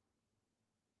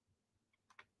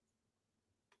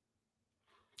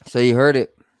 So you heard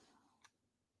it.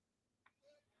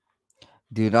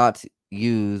 Do not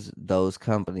use those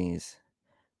companies.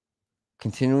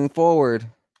 Continuing forward,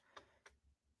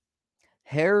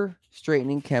 hair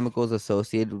straightening chemicals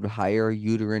associated with higher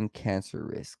uterine cancer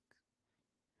risk.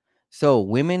 So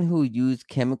women who use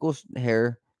chemical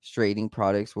hair straightening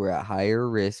products were at higher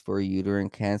risk for uterine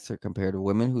cancer compared to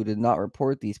women who did not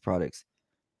report these products,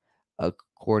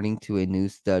 according to a new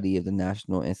study of the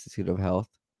National Institute of Health.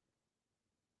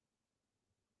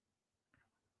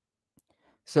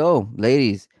 So,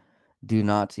 ladies, do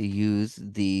not use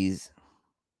these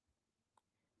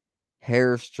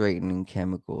hair straightening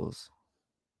chemicals.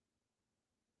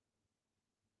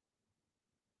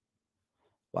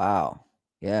 Wow.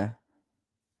 Yeah.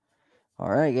 All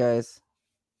right, guys.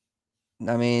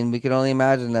 I mean, we can only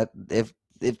imagine that if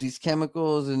these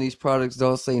chemicals and these products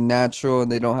don't say natural and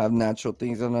they don't have natural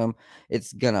things in them,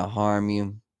 it's gonna harm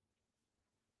you.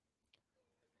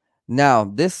 Now,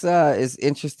 this is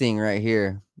interesting right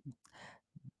here.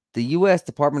 The U.S.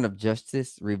 Department of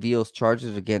Justice reveals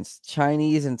charges against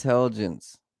Chinese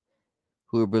intelligence,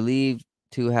 who are believed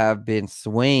to have been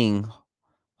swaying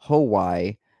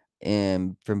Hawaii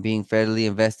from being federally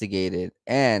investigated,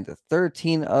 and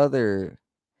 13 other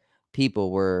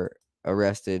people were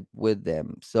arrested with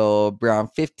them. So around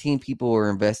 15 people were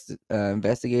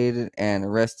investigated and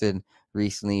arrested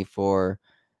recently for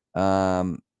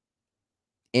um,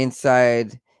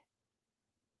 inside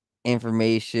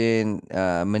information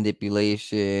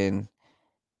manipulation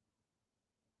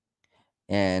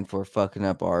and for fucking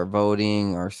up our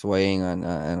voting, our swaying on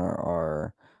and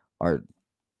our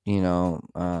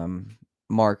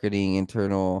marketing,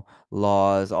 internal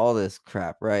laws, all this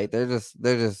crap, right? They're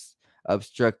just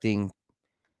obstructing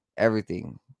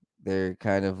everything. They're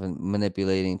kind of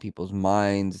manipulating people's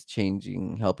minds,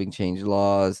 helping change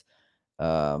laws,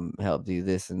 help do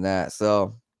this and that.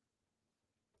 So,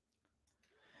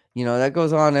 that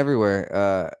goes on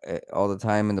everywhere, all the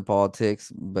time in the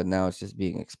politics, but now it's just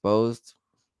being exposed.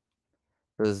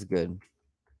 This is good.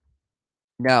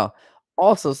 Now,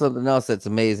 also something else that's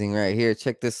amazing right here.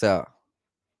 Check this out.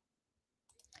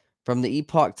 From the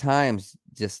Epoch Times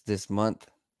just this month.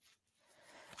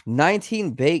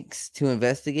 19 banks to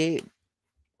investigate,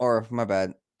 or my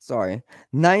bad, sorry.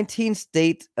 19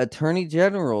 state attorney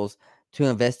generals to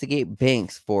investigate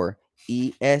banks for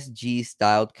ESG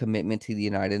styled commitment to the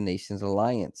United Nations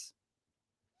Alliance.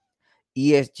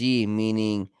 ESG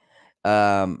meaning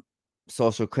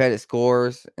social credit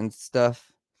scores and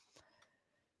stuff.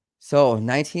 So,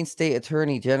 19 state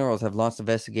attorney generals have launched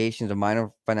investigations of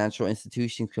minor financial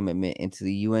institutions' commitment into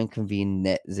the UN convened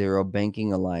Net Zero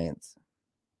Banking Alliance.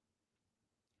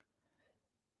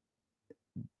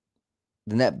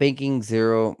 The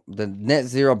Net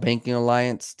Zero Banking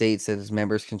Alliance states that its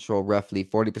members control roughly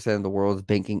 40% of the world's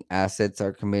banking assets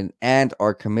are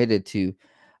committed to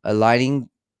aligning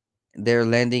their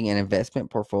lending and investment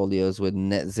portfolios with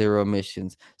net zero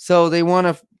emissions. So they want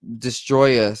to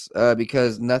destroy us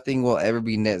because nothing will ever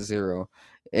be net zero.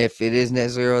 If it is net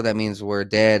zero, that means we're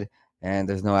dead and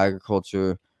there's no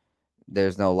agriculture,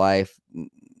 there's no life,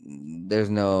 there's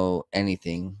no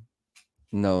anything.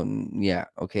 No, yeah,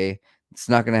 okay. It's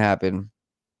not going to happen.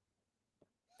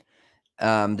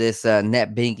 This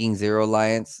Net Banking Zero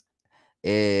Alliance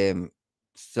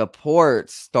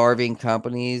supports starving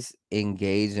companies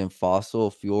engaged in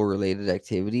fossil fuel related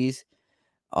activities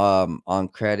on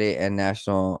credit and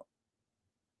national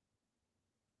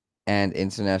and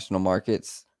international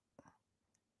markets.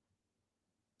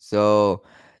 So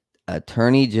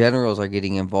attorney generals are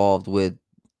getting involved with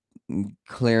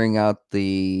clearing out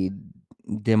the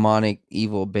demonic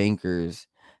evil bankers.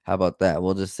 How about that?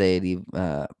 We'll just say it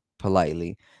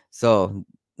politely. So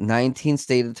 19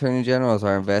 state attorney generals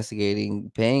are investigating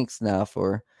banks now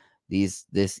for this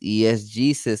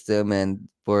ESG system and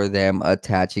for them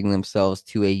attaching themselves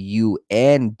to a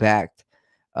UN backed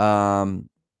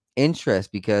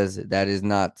interest, because that is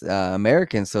not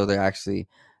American. So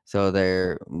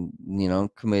they're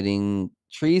committing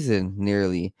treason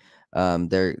nearly.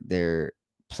 They're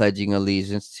pledging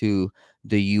allegiance to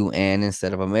the UN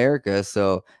instead of America.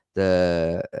 So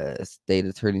the state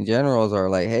attorney generals are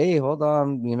like, hey, hold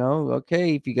on,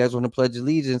 okay, if you guys want to pledge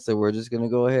allegiance, then we're just gonna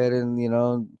go ahead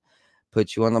and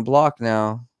put you on the block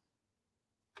now.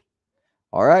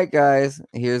 All right, guys,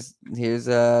 here's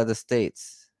the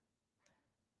states.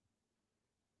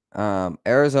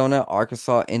 Arizona,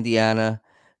 Arkansas, Indiana,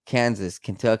 Kansas,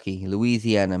 Kentucky,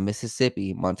 Louisiana,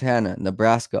 Mississippi, Montana,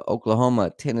 Nebraska,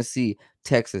 Oklahoma, Tennessee,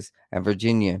 Texas, and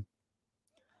Virginia.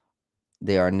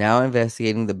 They are now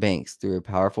investigating the banks through a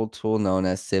powerful tool known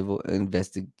as civil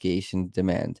investigation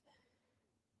demand.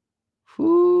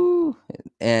 Whew.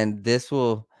 And this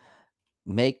will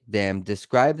make them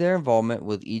describe their involvement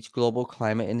with each global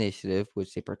climate initiative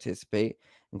which they participate,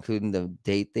 including the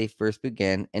date they first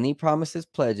began, any promises,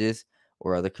 pledges,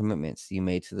 or other commitments you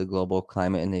made to the global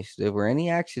climate initiative, or any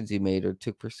actions you made or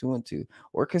took pursuant to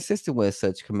or consistent with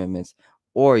such commitments,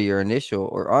 or your initial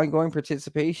or ongoing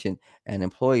participation, and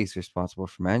employees responsible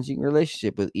for managing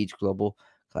relationship with each global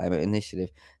climate initiative.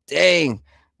 Dang.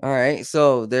 All right,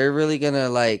 so they're really gonna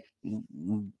like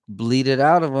bleed it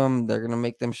out of them. They're gonna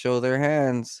make them show their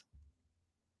hands.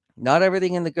 Not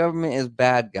everything in the government is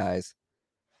bad, guys.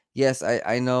 Yes,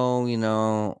 I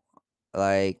know,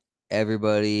 like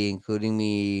everybody, including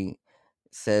me,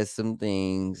 says some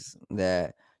things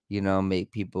that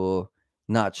make people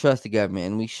not trust the government,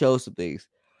 and we show some things.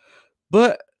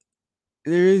 But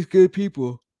there is good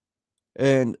people,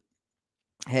 and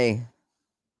hey,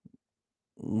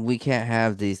 we can't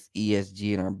have this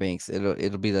ESG in our banks.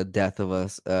 It'll be the death of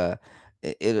us.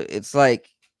 It's like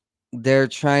they're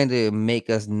trying to make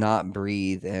us not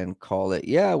breathe and call it,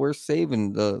 yeah, we're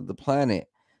saving the planet.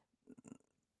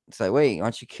 It's like, wait,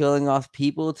 aren't you killing off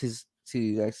people to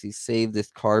actually save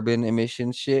this carbon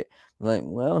emission shit? Like,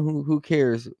 well, who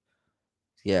cares?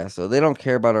 Yeah, so they don't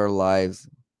care about our lives.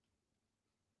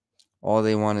 All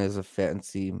they want is a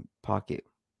fancy pocket.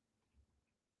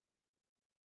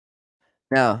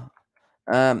 Now,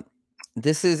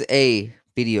 this is a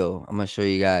video I'm gonna show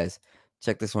you guys.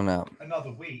 Check this one out.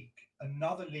 Another week,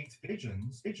 another leaked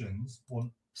pigeons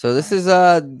want. So this is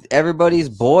everybody's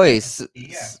boy,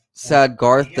 Sad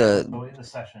Garth. So in the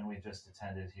session we just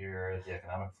attended here at the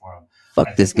Economic Forum,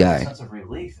 Fuck this there was guy. a sense of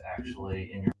relief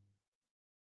actually in your.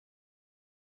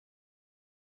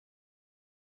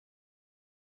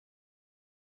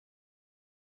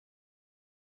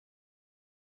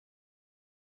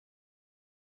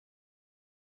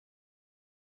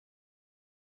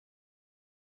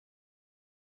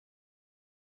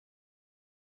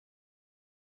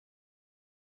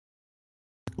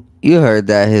 You heard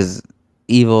that, his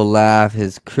evil laugh,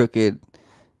 his crooked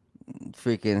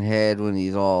freaking head when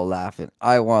he's all laughing.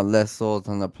 I want less souls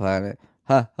on the planet.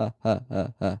 Ha ha ha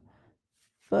ha ha.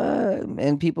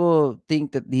 And people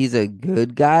think that he's a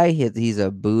good guy. He's a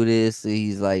Buddhist.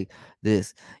 He's like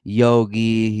this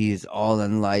yogi. He's all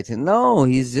enlightened. No,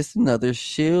 he's just another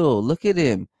shill. Look at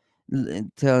him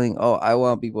telling, "Oh, I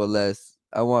want people less.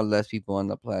 I want less people on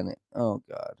the planet." Oh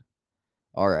God.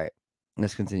 All right,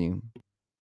 let's continue.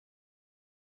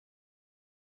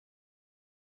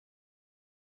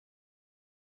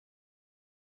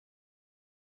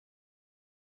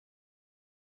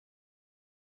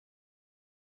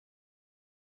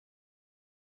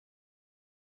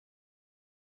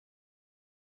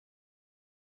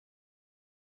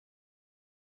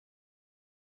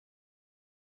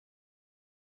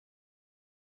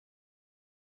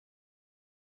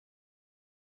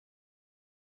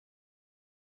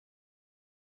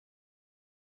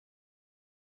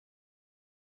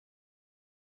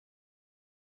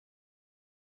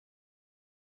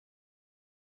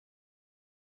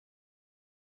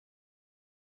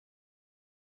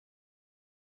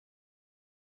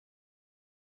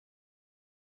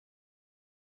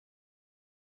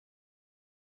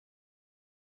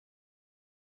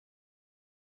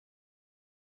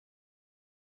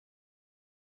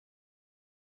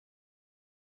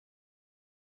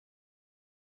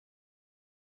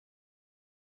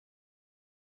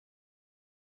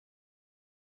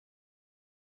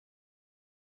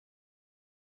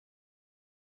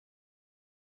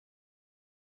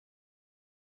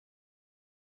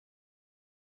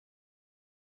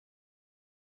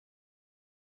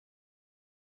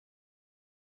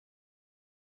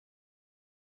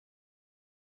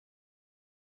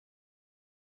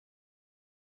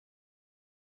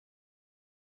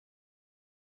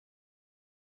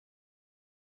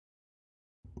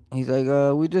 He's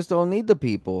like, we just don't need the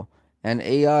people, and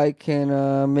AI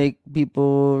can make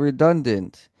people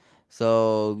redundant.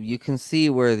 So you can see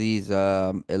where these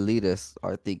elitists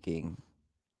are thinking.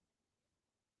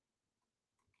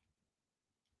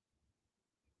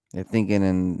 They're thinking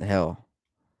in hell.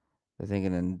 They're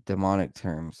thinking in demonic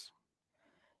terms.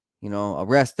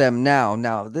 Arrest them now.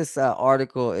 Now, this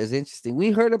article is interesting.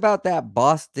 We heard about that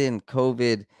Boston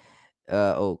COVID.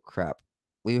 Oh crap.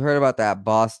 We heard about that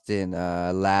Boston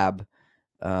lab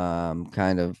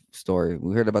kind of story.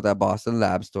 We heard about that Boston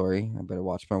lab story. I better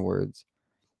watch my words.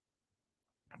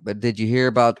 But did you hear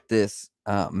about this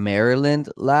Maryland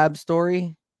lab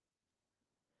story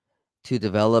to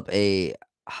develop a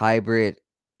hybrid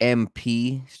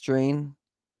MP strain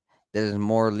that is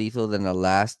more lethal than the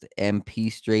last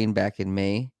MP strain back in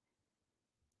May?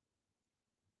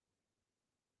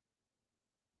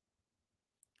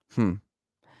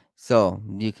 So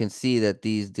you can see that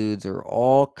these dudes are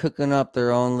all cooking up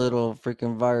their own little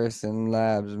freaking virus in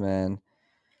labs, man.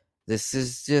 This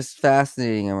is just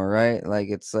fascinating, am I right? Like,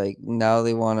 it's like now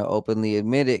they want to openly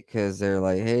admit it because they're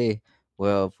like, hey,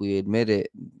 well, if we admit it,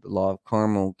 the law of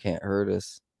karma can't hurt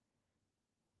us.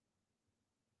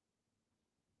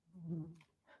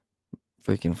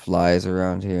 Freaking flies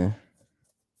around here.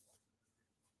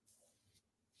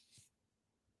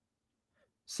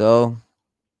 So,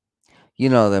 you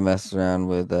know, they mess around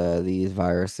with these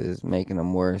viruses, making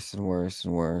them worse and worse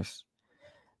and worse.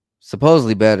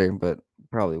 Supposedly better, but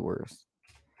probably worse.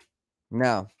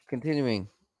 Now, continuing.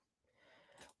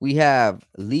 We have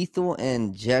lethal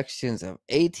injections of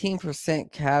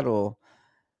 18% cattle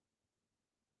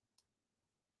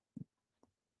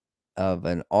of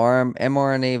an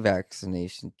mRNA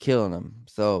vaccination, killing them.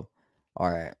 So, all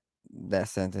right, that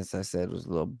sentence I said was a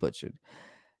little butchered.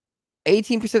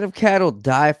 18% of cattle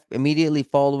die immediately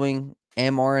following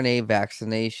mRNA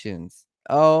vaccinations.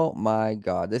 Oh my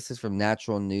God. This is from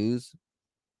Natural News.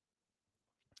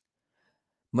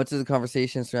 Much of the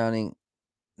conversation surrounding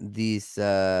this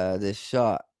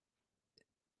shot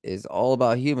is all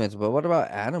about humans, but what about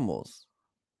animals?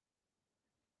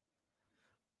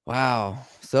 Wow.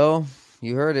 So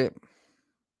you heard it.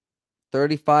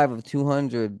 35 of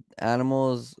 200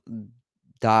 animals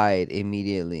died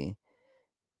immediately.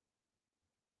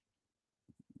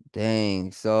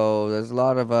 Dang. So there's a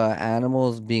lot of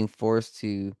animals being forced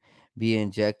to be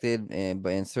injected, but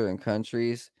in certain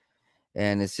countries,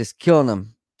 and it's just killing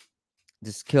them.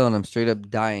 Just killing them, straight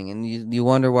up dying. And you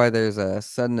wonder why there's a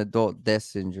sudden adult death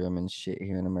syndrome and shit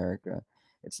here in America.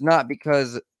 It's not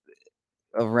because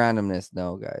of randomness,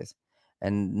 no, guys.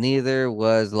 And neither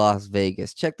was Las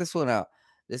Vegas. Check this one out.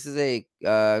 This is a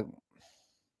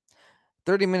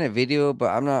 30-minute video,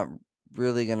 but I'm not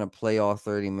really gonna play all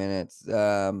 30 minutes.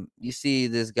 You see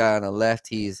this guy on the left,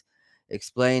 he's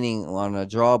explaining on a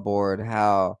drawboard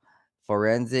how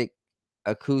forensic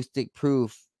acoustic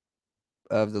proof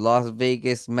of the Las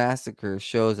Vegas massacre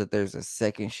shows that there's a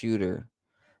second shooter.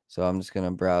 So I'm just gonna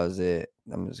browse it.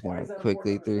 I'm just Why gonna is that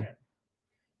quickly important to through. understand?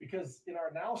 Because in our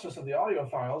analysis of the audio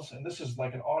files, and this is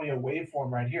like an audio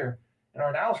waveform right here, in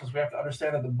our analysis, we have to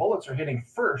understand that the bullets are hitting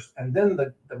first, and then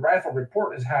the rifle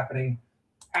report is happening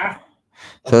after.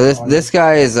 So this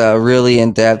guy is really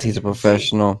in depth. He's a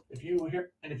professional. If you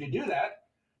hear, and if you do that,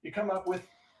 you come up with.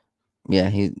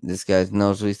 Yeah, this guy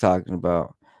knows what he's talking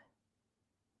about.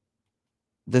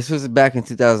 This was back in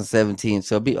 2017,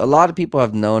 so a lot of people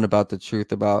have known about the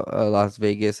truth about Las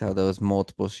Vegas, how there was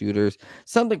multiple shooters.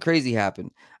 Something crazy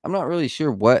happened. I'm not really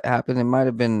sure what happened. It might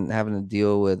have been having to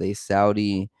deal with a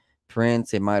Saudi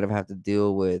prince. It might have had to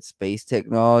deal with space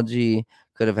technology.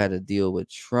 Could have had to deal with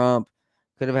Trump.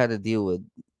 Could have had to deal with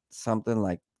something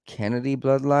like Kennedy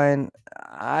bloodline.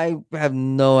 I have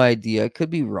no idea. I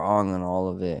could be wrong on all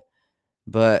of it.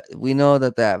 But we know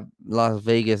that Las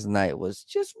Vegas night was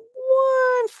just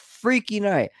one freaky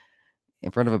night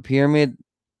in front of a pyramid,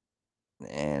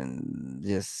 and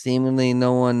just seemingly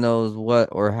no one knows what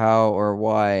or how or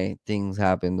why things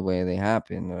happen the way they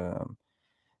happen.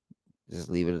 Just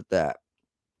leave it at that.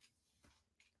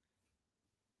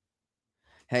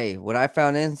 Hey, what I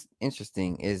found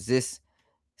interesting is this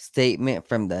statement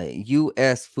from the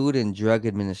U.S. Food and Drug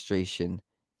Administration.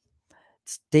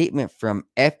 Statement from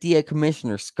FDA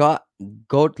Commissioner Scott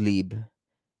Gottlieb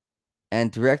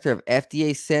and Director of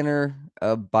FDA Center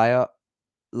of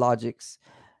Biologics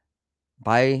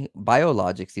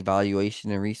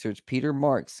Evaluation and Research, Peter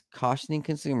Marks, cautioning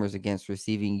consumers against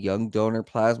receiving young donor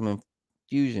plasma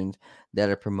infusions that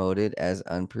are promoted as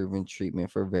unproven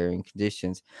treatment for varying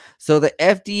conditions. So the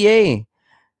FDA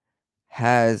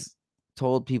has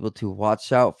told people to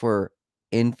watch out for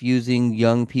infusing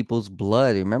young people's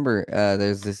blood. Remember,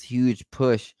 there's this huge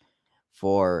push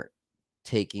for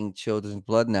taking children's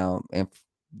blood now, and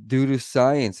due to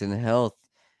science and health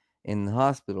in the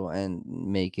hospital, and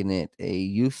making it a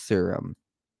youth serum.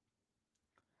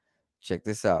 Check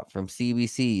this out from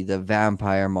CBC. The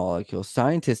vampire molecule.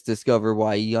 Scientists discover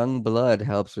why young blood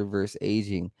helps reverse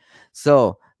aging.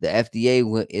 So the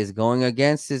FDA is going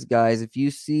against this, guys. If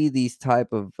you see these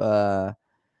type of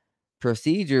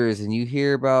procedures and you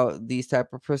hear about these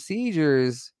type of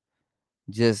procedures,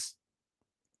 just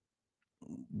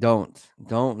don't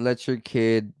let your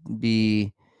kid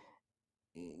be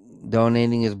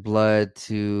donating his blood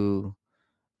to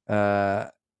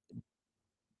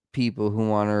people who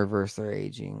want to reverse their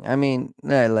aging. I mean,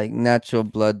 like natural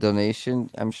blood donation.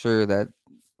 I'm sure that's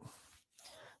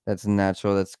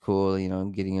natural. That's cool. You know,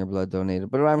 getting your blood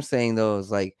donated. But what I'm saying though is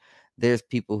like, there's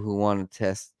people who want to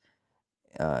test,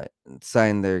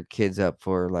 sign their kids up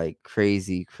for like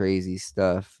crazy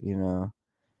stuff. You know,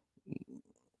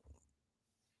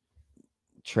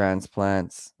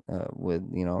 transplants with,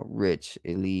 you know, rich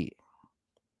elite,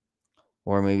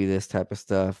 or maybe this type of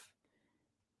stuff.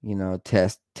 You know,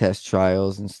 test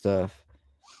trials and stuff.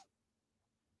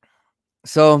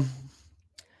 So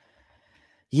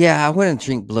yeah, I wouldn't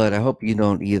drink blood. I hope you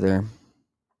don't either.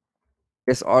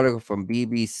 This article from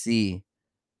BBC,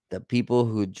 the people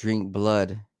who drink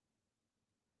blood.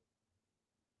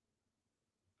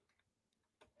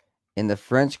 In the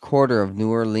French Quarter of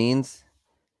New Orleans,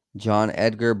 John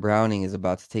Edgar Browning is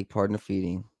about to take part in a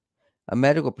feeding, a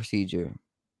medical procedure.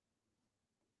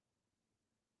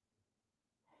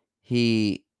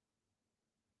 He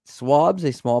swabs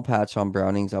a small patch on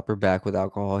Browning's upper back with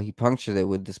alcohol. He punctured it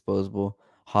with disposable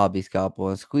hobby scalpel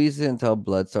and squeezes it until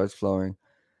blood starts flowing.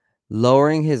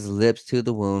 Lowering his lips to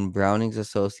the wound, Browning's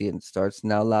associate starts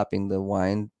now lapping the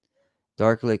wine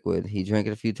dark liquid. He drank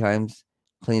it a few times,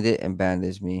 cleaned it, and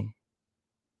bandaged me.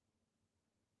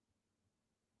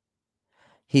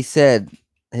 He said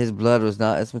his blood was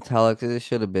not as metallic as it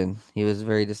should have been. He was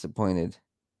very disappointed.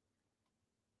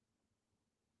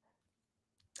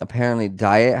 Apparently,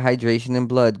 diet, hydration, and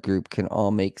blood group can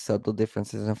all make subtle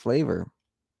differences in flavor.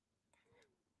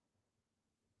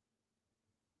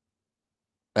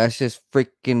 That's just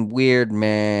freaking weird,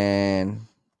 man.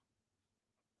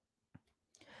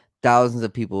 Thousands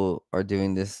of people are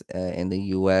doing this in the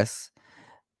US,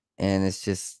 and it's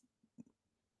just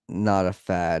not a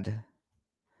fad.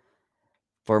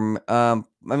 I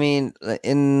mean,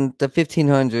 in the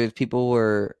 1500s, people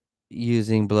were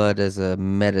using blood as a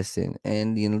medicine,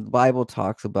 and you know, the Bible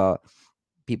talks about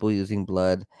people using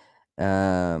blood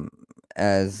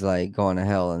as like going to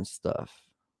hell and stuff.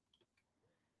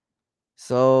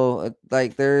 So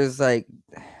like there's a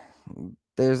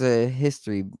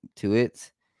history to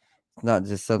it. It's not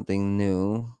just something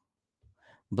new.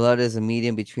 Blood is a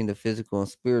medium between the physical and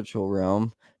spiritual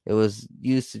realm. It was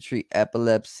used to treat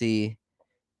epilepsy.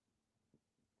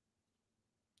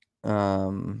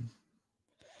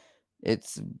 It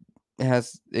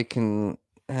has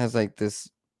like this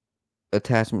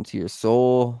attachment to your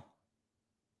soul.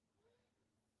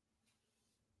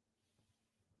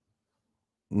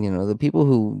 You know, the people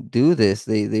who do this,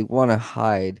 they want to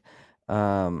hide,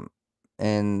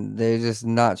 and they're just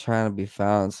not trying to be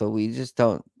found. So we just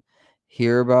don't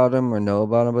hear about them or know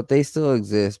about them, but they still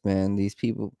exist, man. These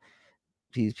people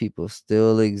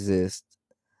still exist.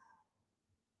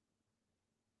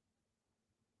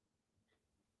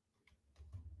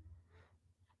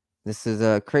 This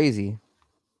is crazy.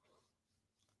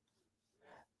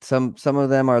 Some of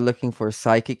them are looking for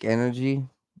psychic energy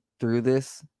through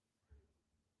this.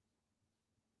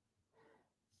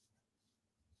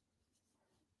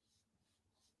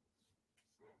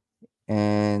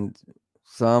 And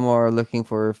some are looking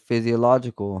for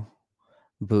physiological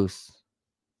boosts.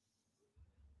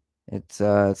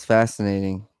 It's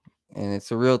fascinating, and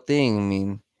it's a real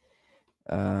thing.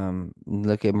 I mean,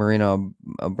 look at Marina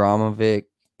Abramovic,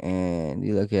 and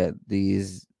you look at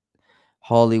these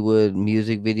Hollywood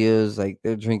music videos, like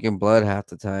they're drinking blood half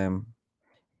the time.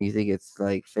 You think it's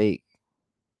like fake.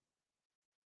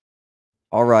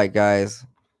 All right, guys,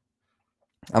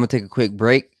 I'm gonna take a quick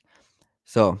break.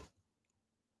 So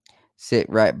sit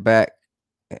right back,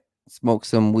 smoke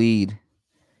some weed,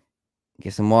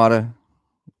 get some water,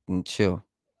 and chill.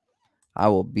 I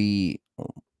will be a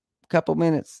couple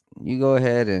minutes. You go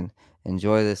ahead and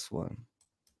enjoy this one.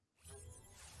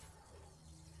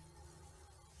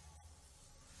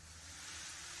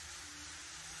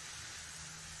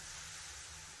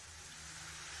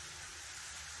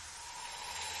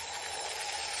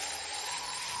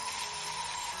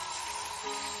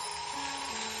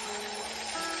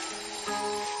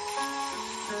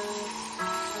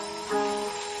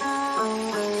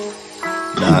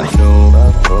 Not new,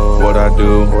 what I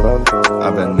do.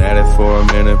 I've been at it for a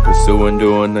minute, pursuing,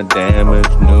 doing the damage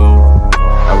new.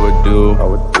 I would do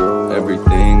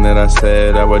Everything that I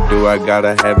said I would do, I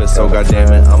gotta have it, so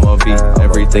goddamn it, I'ma be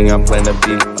everything I plan to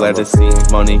be. Glad to see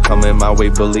money coming my way,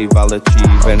 believe I'll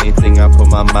achieve anything I put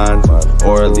my mind to,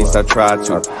 or at least I try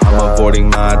to. I'm avoiding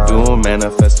my doom,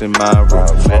 manifesting my room.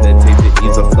 Meditate to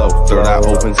ease the flow, third eye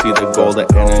open, see the goal, the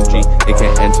energy. It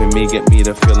can enter me, get me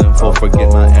to feeling full, forget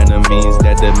my enemies.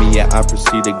 Dead to me, yeah, I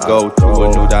proceed to go to a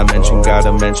new dimension,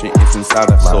 gotta mention it's inside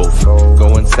our soul.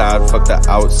 Go inside, fuck the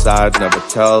outside, never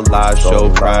tell lies, show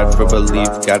pride for belief,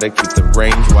 gotta keep the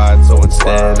range wide. So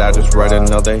instead, I just write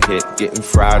another hit, getting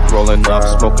fried, rolling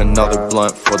up, smoke another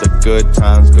blunt for the good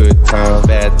times,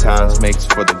 bad times makes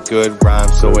for the good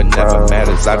rhymes. So it never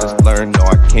matters, I just learned, no,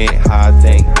 I can't hide.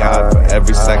 Thank God for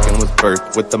every second was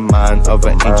birthed with the mind of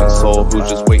an ancient soul who's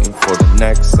just waiting for the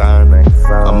next sign.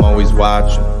 I'm always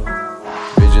watching,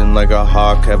 vision like a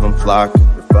hawk, have 'em flocking.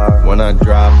 When I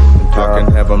drop it, I'm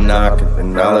talking, have 'em knocking. The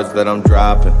knowledge that I'm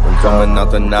dropping, I'm coming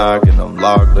out the noggin, I'm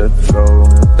logged in.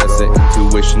 That's the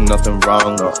intuition, nothing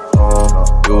wrong with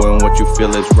doing what you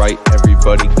feel is right,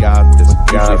 everybody got this.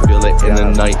 Usually feel it in the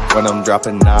night when I'm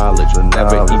dropping knowledge.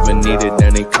 Never even needed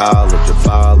any college,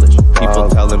 abolish people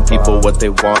telling people what they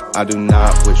want, I do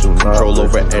not wish control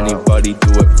over anybody,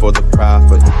 do it for the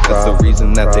profit. That's the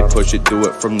reason that they push it, do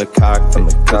it from the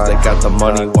cockpit, cause they got the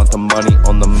money, want the money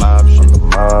on the mob shit,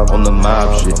 on the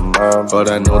mob shit. But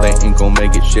I know they ain't gon'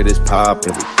 make it, shit is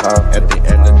poppin'. At the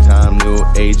end of time, new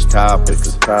age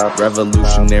topics,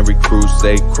 revolutionary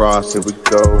crusade cross, here we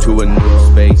go to a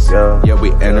new space. Yeah,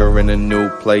 we enter in a new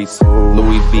place.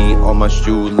 Louis V on my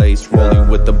shoelace, rolling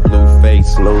with the blue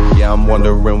face. Yeah, I'm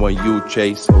wondering what you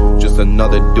chase. Just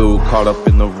another dude caught up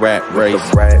in the rat race,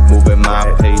 moving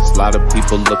my pace. Lot of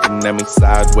people looking at me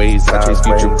sideways. I chase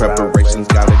future preparations,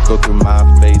 gotta go through my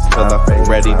phase till I feel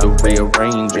ready to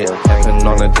rearrange it. Happen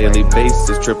on a daily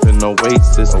basis, tripping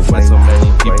oasis. When so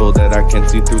many people that I can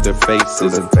see through their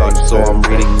faces and touch, so I'm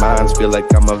reading minds, feel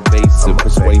like I'm evasive,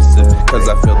 persuasive, cause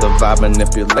I feel the vibe,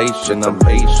 manipulation, I'm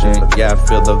patient. Yeah, I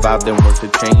feel the vibe, then work to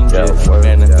change it.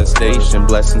 Manifestation,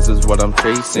 blessings is what I'm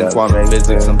chasing. Quantum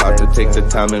physics, I'm about to take the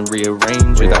time and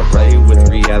rearrange it. I play with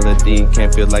reality,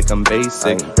 can't feel like I'm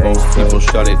basic. Most people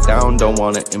shut it down, don't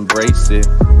wanna embrace it.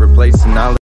 Replacing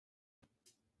knowledge.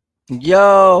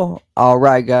 Yo, all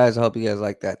right, guys. I hope you guys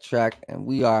like that track, and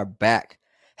we are back.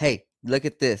 Hey, look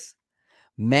at this.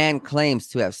 Man claims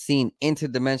to have seen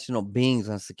interdimensional beings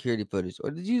on security footage.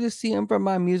 Or did you just see him from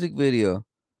my music video?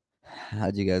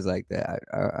 How'd you guys like that?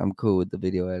 I'm cool with the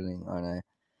video editing, aren't I?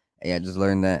 Yeah, I just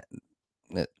learned that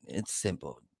it's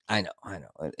simple. I know.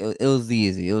 It was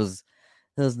easy. It was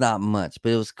not much,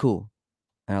 but it was cool,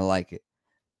 and I like it.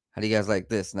 How do you guys like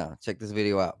this? Now, check this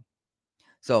video out.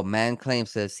 So, man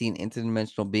claims to have seen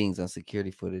interdimensional beings on security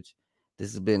footage.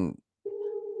 This has been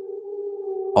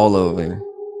all over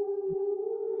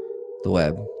the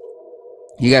web.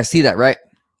 You guys see that, right?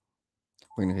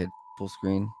 We're going to hit full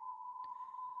screen.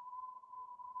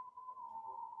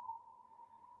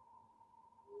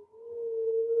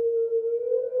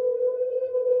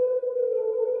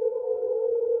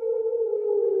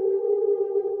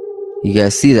 You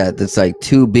guys see that? That's like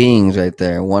two beings right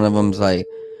there. One of them's like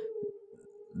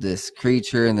this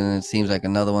creature, and then it seems like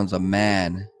another one's a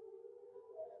man.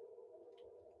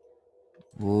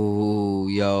 Ooh,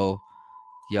 yo,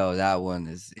 that one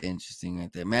is interesting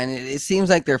right there, man. It seems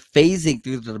like they're phasing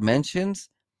through the dimensions,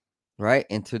 right?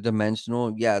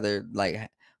 Interdimensional. Yeah, they're like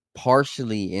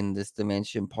partially in this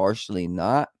dimension, partially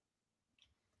not.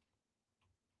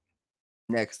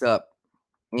 Next up,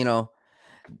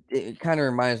 it kind of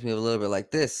reminds me of a little bit like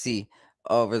this. See,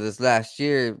 over this last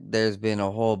year, there's been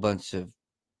a whole bunch of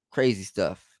crazy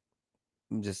stuff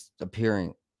just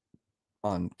appearing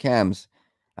on cams.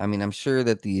 I mean, I'm sure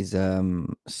that these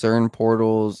CERN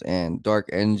portals and dark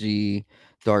energy,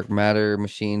 dark matter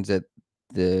machines that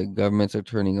the governments are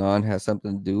turning on has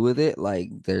something to do with it. Like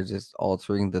they're just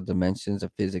altering the dimensions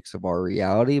of physics of our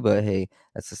reality. But hey,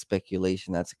 that's a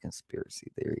speculation. That's a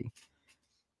conspiracy theory.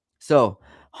 So,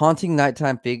 haunting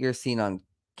nighttime figure seen on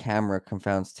camera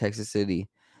confounds Texas City.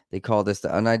 They call this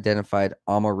the unidentified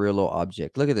Amarillo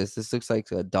object. Look at this. This looks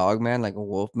like a dog man, like a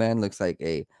wolf man. Looks like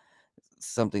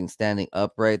something standing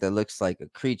upright that looks like a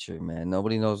creature, man.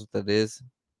 Nobody knows what that is.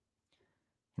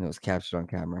 It was captured on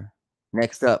camera.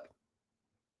 Next up,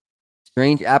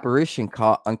 strange apparition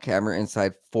caught on camera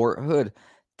inside Fort Hood,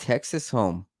 Texas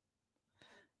home.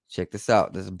 Check this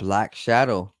out. This black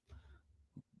shadow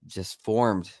just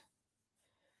formed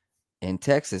in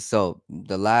Texas. So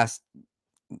the last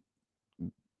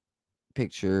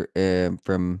picture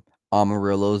from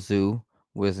Amarillo Zoo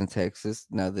was in Texas.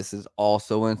 Now this is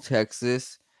also in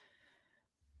Texas,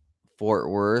 Fort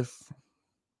Worth.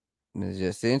 It's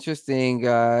just interesting,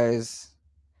 guys.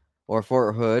 Or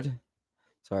Fort Hood.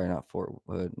 Sorry, not Fort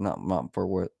Hood. Not Fort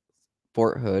Worth.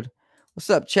 Fort Hood. What's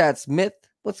up, Chad Smith?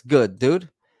 What's good, dude?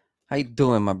 How you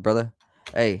doing, my brother?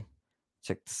 Hey,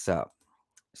 check this out.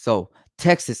 So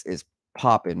Texas is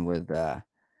popping with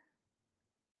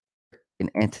in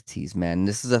entities, man.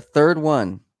 This is a third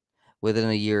one within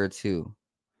a year or two.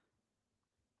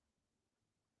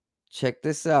 Check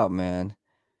this out, man.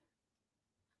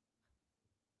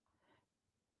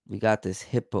 We got this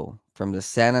hippo from the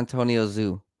San Antonio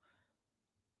Zoo.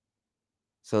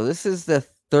 So this is the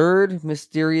third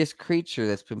mysterious creature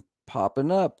that's been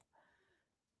popping up.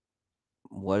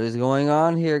 What is going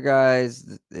on here,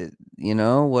 guys?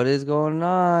 What is going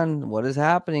on? What is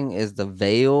happening? Is the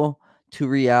veil to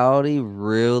reality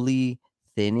really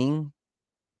thinning?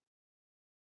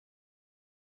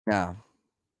 Now,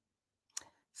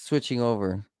 switching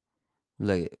over.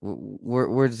 Look,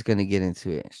 we're just gonna get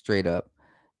into it straight up.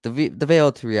 The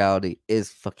veil to reality is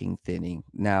fucking thinning.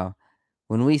 Now,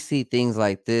 when we see things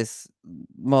like this,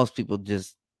 most people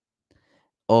just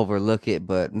overlook it,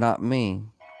 but not me.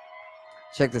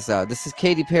 Check this out. This is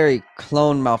Katy Perry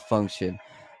clone malfunction.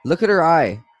 Look at her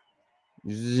eye.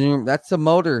 Zoom. That's a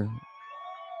motor.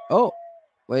 Oh,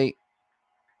 wait.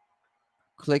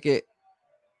 Click it.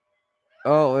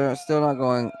 Oh, we're still not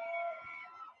going.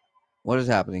 What is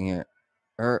happening here?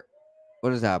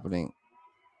 What is happening?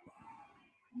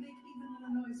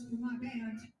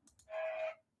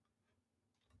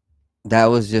 That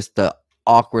was just the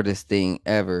awkwardest thing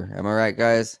ever. Am I right,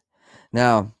 guys?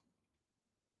 Now,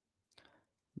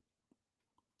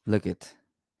 look at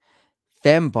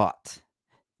Fembot.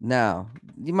 Now,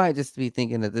 you might just be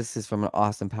thinking that this is from an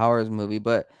Austin Powers movie,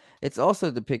 but it's also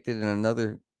depicted in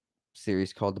another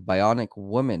series called The Bionic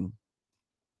Woman.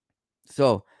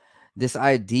 So, this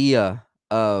idea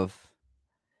of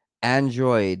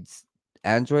android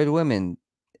women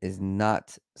is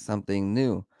not something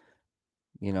new.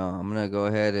 I'm going to go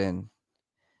ahead and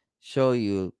show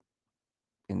you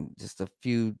in just a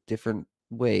few different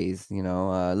ways.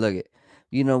 Look at,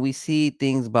 we see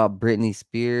things about Britney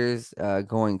Spears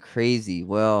going crazy.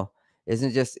 Well, isn't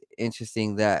it just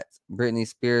interesting that Britney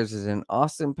Spears is in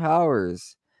Austin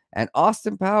Powers, and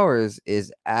Austin Powers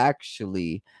is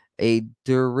actually a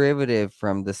derivative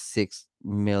from the $6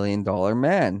 million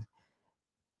man,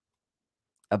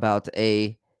 about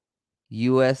a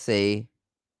U.S.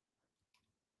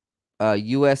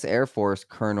 Air Force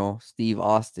Colonel Steve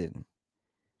Austin.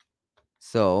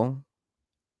 So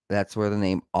that's where the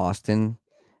name Austin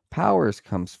Powers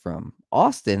comes from.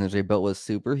 Austin is rebuilt with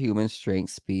superhuman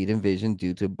strength, speed, and vision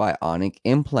due to bionic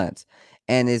implants,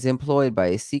 and is employed by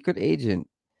a secret agent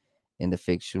in the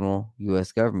fictional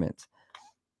U.S. government.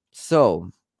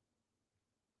 So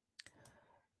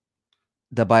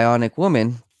the Bionic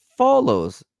Woman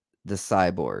follows the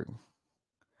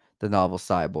novel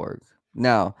Cyborg.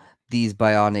 Now, these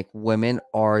bionic women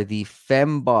are the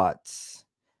fembots.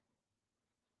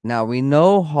 Now, we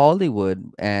know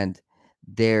Hollywood and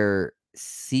their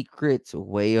secret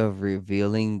way of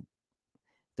revealing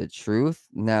the truth.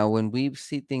 Now, when we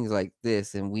see things like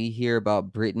this and we hear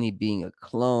about Britney being a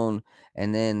clone,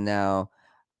 and then now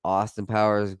Austin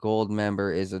Powers Gold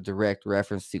Member is a direct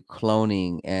reference to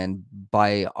cloning and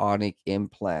bionic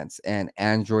implants and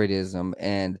androidism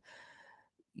and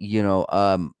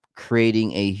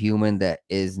creating a human that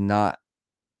is not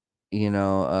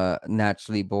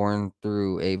naturally born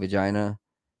through a vagina.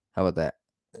 How about that?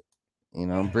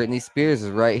 Britney Spears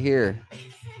is right here.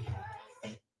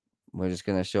 We're just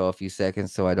gonna show a few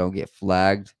seconds so I don't get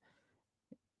flagged.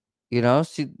 She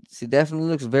definitely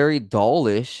looks very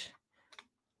dollish.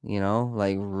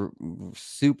 Like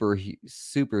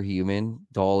superhuman,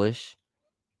 dollish.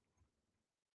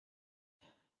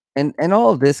 And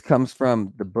all of this comes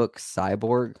from the book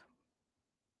Cyborg,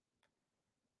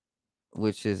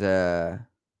 which is a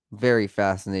very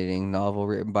fascinating novel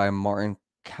written by Martin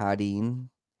Cadine,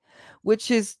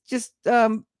 which is just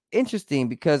interesting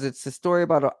because it's a story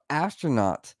about an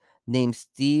astronaut named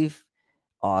Steve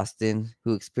Austin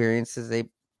who experiences a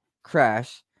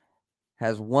crash,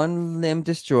 has one limb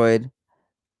destroyed,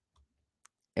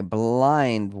 a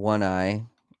blind one eye,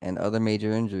 and other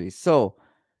major injuries. So,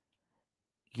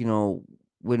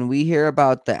 when we hear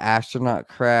about the astronaut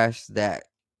crash that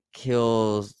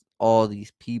kills all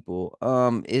these people,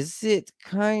 is it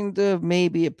kind of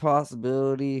maybe a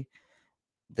possibility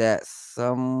that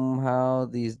somehow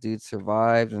these dudes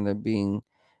survived and they're being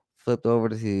flipped over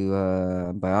to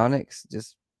bionics?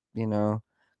 Just,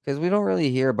 because we don't really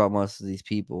hear about most of these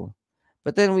people,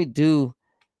 but then we do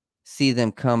see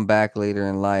them come back later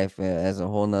in life as a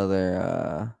whole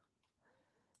nother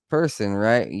person,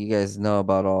 right? You guys know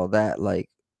about all that, like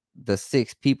the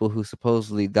 6 people who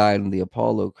supposedly died in the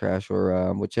Apollo crash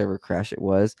or whichever crash it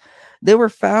was. They were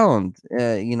found,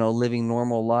 living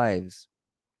normal lives.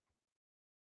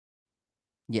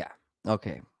 Yeah.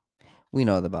 Okay. We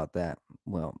know about that.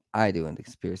 Well, I do in the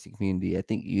conspiracy community. I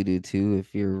think you do too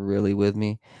if you're really with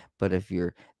me. But if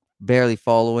you're barely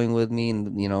following with me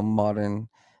in modern,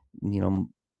 you know,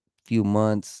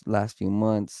 last few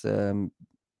months,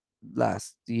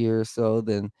 last year or so,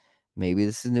 then maybe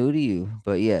this is new to you.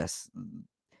 But yes,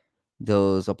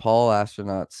 those Apollo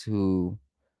astronauts who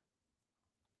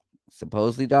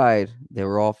supposedly died, they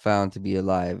were all found to be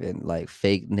alive and like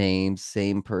fake names,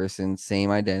 same person, same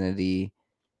identity.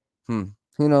 Who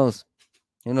knows?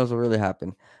 Who knows what really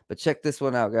happened? But check this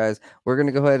one out, guys. We're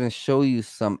gonna go ahead and show you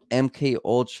some MK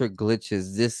Ultra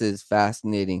glitches. This is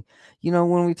fascinating.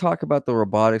 When we talk about the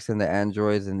robotics and the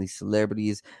androids and these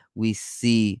celebrities, we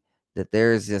see that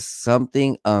there is just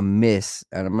something amiss.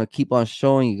 And I'm gonna keep on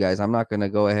showing you guys. I'm not gonna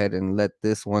go ahead and let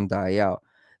this one die out.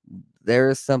 There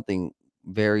is something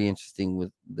very interesting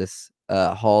with this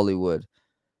Hollywood.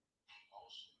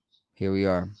 Here we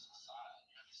are.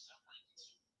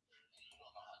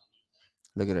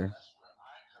 Look at her.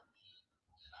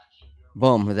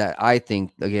 Boom, that eye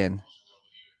thing again.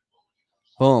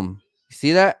 Boom. You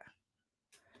see that?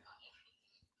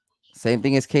 Same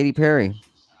thing as Katy Perry.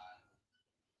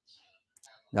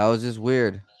 That was just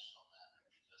weird.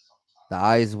 The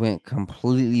eyes went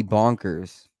completely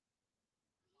bonkers.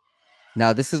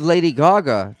 Now, this is Lady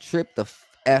Gaga. Trip the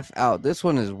F out. This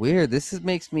one is weird.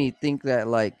 Makes me think that,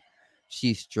 like,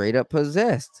 she's straight up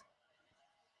possessed.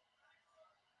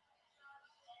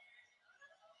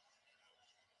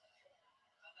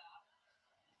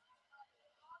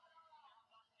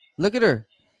 Look at her.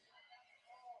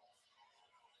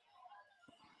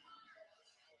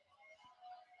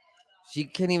 She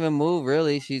can't even move,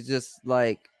 really. She's just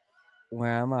like,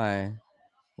 where am I?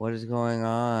 What is going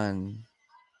on?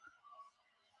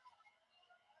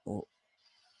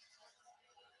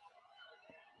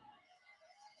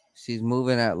 She's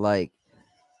moving at like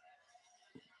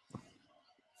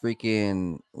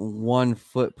freaking 1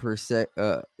 foot per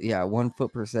 1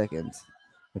 foot per second,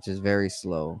 which is very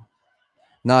slow.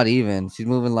 Not even. She's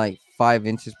moving like 5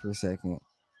 inches per second.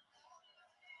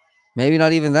 Maybe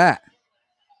not even that.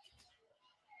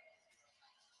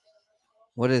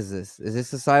 What is this? Is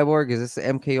this a cyborg? Is this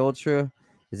an MK Ultra?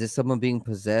 Is this someone being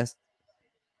possessed?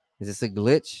 Is this a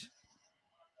glitch?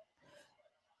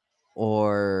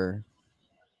 Or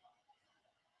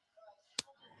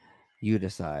you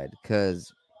decide,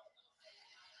 because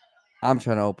I'm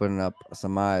trying to open up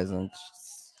some eyes on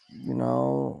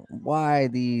why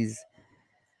these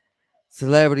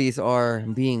celebrities are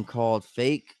being called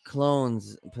fake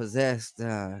clones, possessed.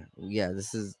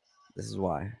 This is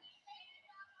why.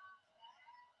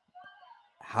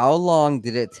 How long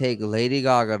did it take Lady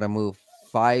Gaga to move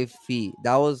 5 feet?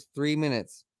 That was 3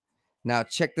 minutes. Now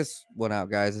check this one out,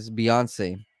 guys. This is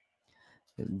Beyonce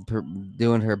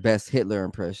doing her best Hitler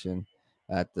impression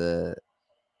at the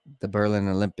Berlin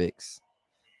Olympics.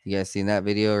 You guys seen that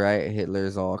video, right?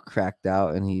 Hitler's all cracked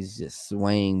out and he's just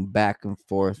swaying back and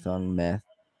forth on meth.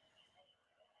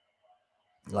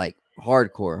 Like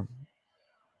hardcore.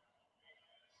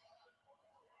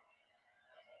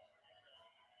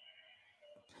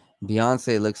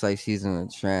 Beyonce looks like she's in a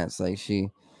trance. Like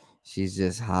she's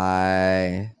just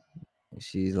high.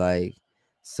 She's like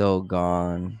so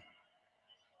gone.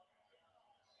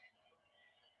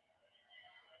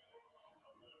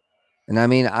 And I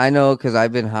mean, I know because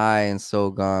I've been high and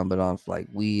so gone, but on like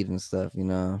weed and stuff,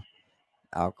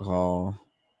 alcohol.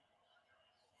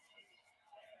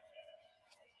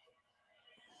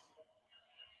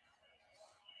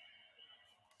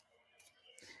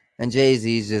 And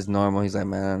Jay-Z's just normal. He's like,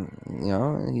 man,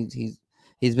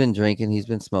 he's been drinking, he's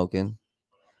been smoking.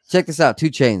 Check this out, 2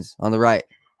 Chainz on the right.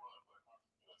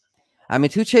 I mean,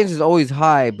 2 Chainz is always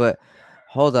high, but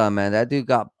hold on, man. That dude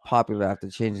got popular after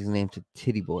changing his name to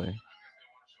Titty Boy.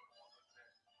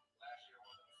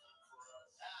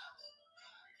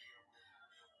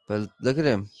 But look at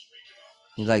him.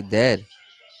 He's like dead.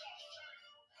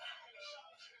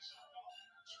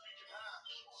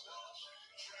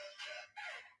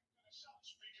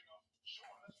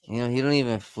 He don't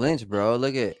even flinch, bro.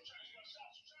 Look at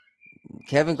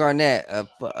Kevin Garnett,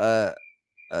 a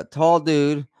tall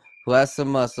dude who has some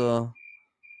muscle.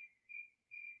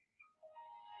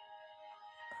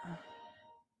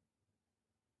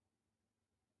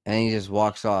 And he just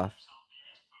walks off.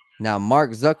 Now,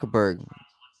 Mark Zuckerberg.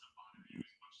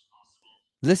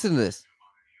 Listen to this.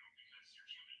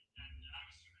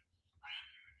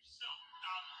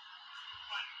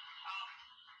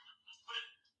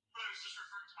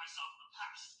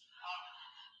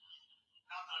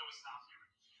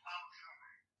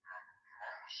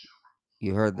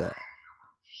 You heard that.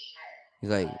 He's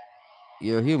like,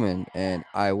 you're human, and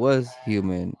I was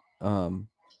human.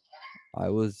 I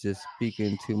was just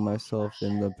speaking to myself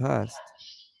in the past.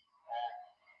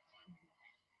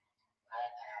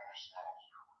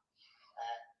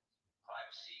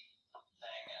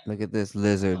 Look at this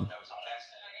lizard.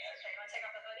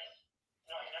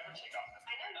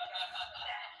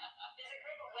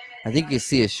 I think you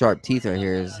see his sharp teeth right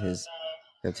here, is his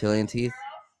reptilian teeth.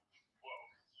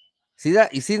 See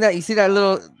that? You see that? You see that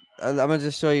little? I'm gonna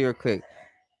just show you real quick.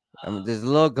 There's a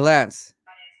little glance.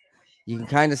 You can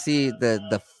kind of see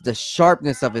the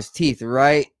sharpness of his teeth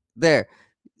right there.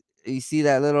 You see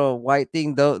that little white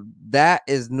thing? Though that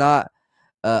is not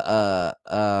a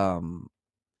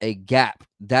gap.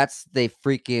 That's the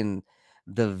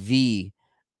V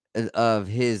of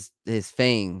his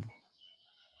fang.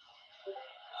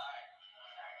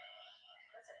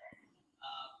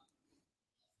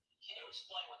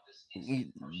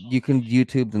 You can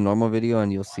YouTube the normal video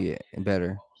and you'll see it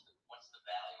better.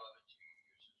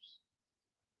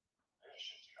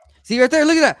 See right there,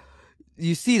 look at that.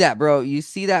 You see that, bro? You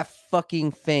see that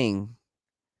fucking fang?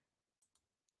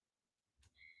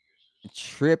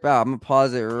 Trip out. I'm gonna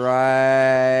pause it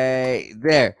right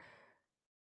there.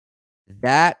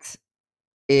 That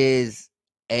is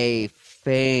a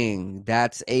fang.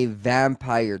 That's a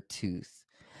vampire tooth.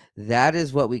 That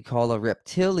is what we call a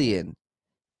reptilian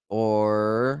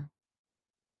or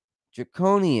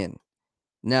draconian.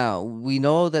 Now, we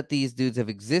know that these dudes have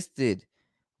existed.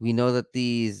 We know that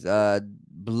these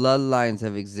bloodlines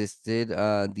have existed,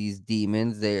 these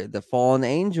demons. They're the fallen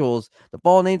angels. The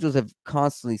fallen angels have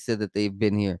constantly said that they've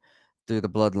been here through the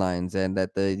bloodlines, and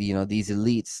that these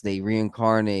elites, they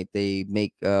reincarnate, they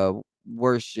make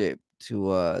worship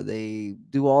to they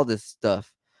do all this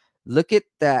stuff. Look at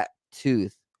that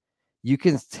tooth. You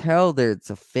can tell that it's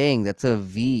a fang. That's a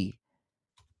V.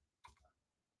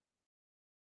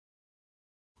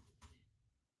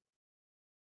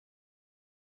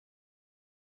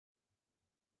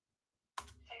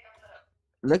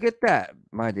 Look at that,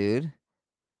 my dude.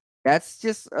 That's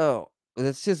just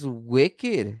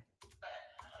wicked.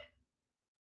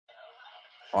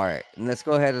 All right, and let's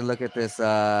go ahead and look at this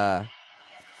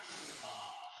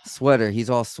sweater. He's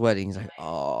all sweating. He's like,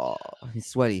 oh, he's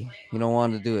sweaty. He don't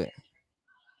want to do it.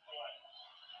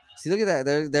 See, look at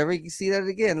that. There we see that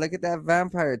again. Look at that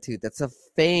vampire tooth. That's a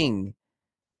fang.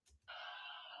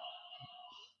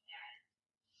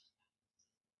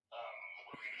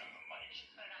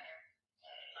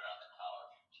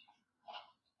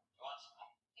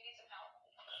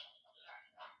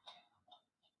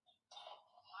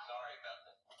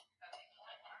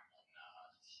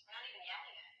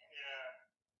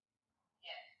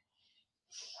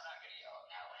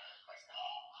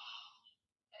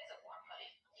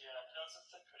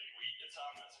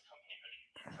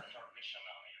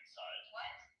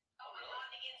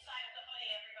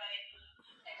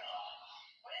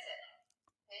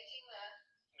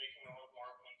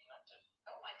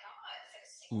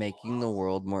 Making the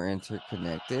world more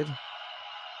interconnected.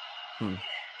 And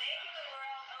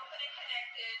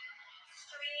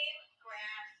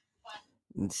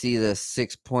see the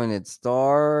 6-pointed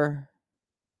star.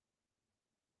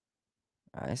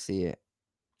 I see it.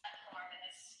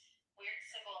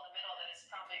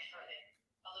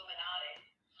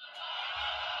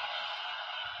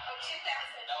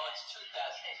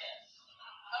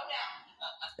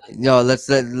 No, look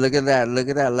at that. Look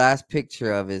at that last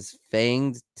picture of his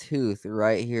fanged tooth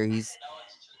right here. He's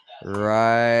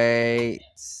right.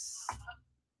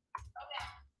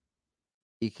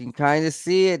 You can kind of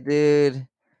see it, dude.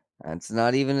 It's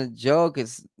not even a joke.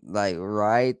 It's like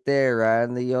right there, right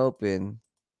in the open.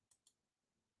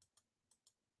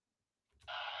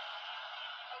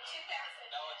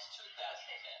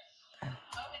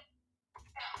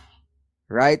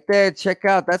 Right there. Check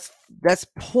out. That's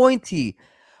pointy.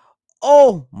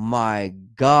 Oh my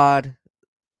God.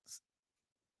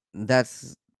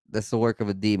 That's the work of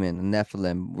a demon, a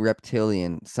Nephilim,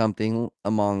 reptilian, something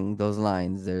among those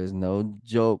lines. There's no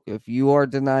joke. If you are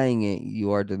denying it,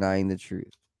 you are denying the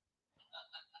truth.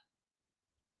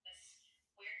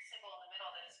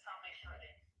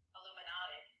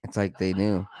 It's like they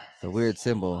knew the weird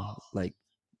symbol, like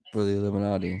for the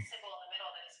Illuminati.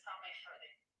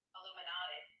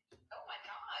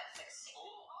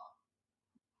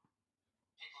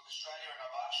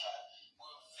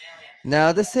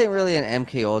 Now, this ain't really an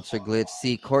MK Ultra glitch.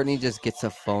 See, Courtney just gets a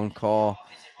phone call,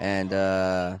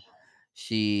 and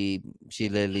she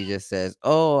literally just says,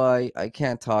 "Oh, I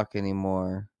can't talk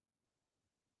anymore."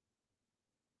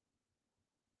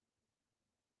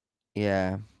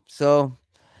 Yeah. So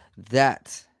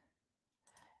that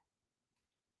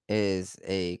is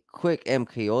a quick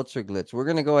MK Ultra glitch. We're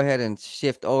gonna go ahead and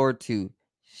shift over to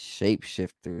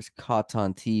Shapeshifters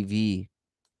Cotton TV.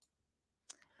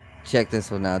 Check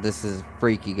this one out. This is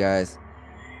freaky, guys.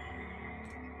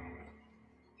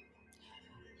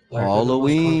 Likely the most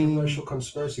Halloween. controversial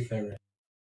conspiracy theory.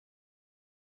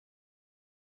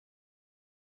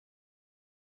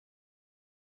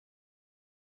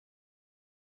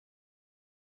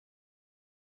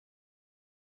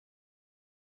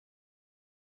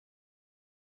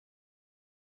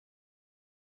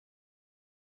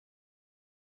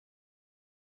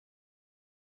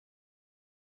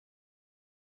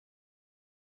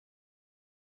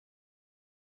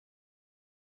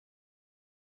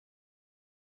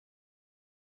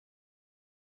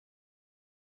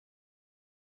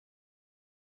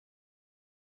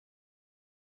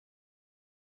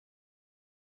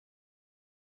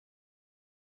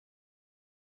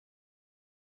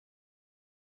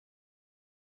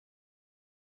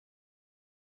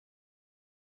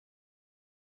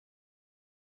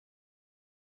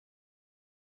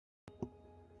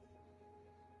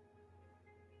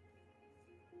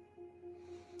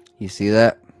 You see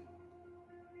that?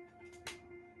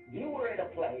 You were at a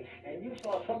place and you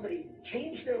saw somebody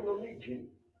change their religion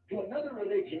to another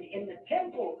religion in the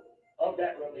temple of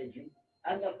that religion,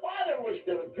 and the father was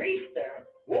the priest there,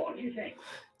 what would you think?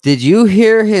 Did you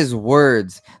hear his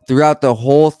words throughout the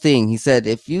whole thing? He said,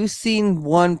 if you've seen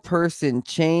one person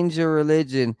change a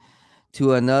religion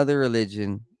to another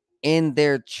religion in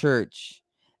their church,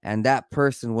 and that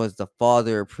person was the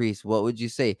father or priest, what would you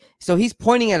say? So he's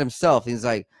pointing at himself. He's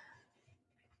like,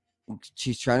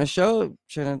 she's trying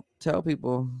to tell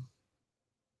people.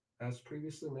 As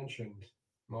previously mentioned,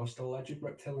 most alleged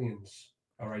reptilians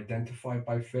are identified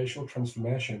by facial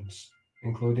transformations,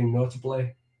 including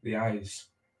notably the eyes.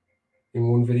 In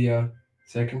one video,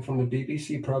 taken from the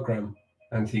BBC programme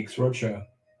Antiques Roadshow,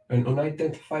 an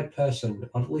unidentified person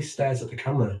oddly stares at the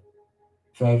camera.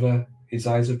 Further, his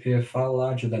eyes appear far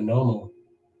larger than normal.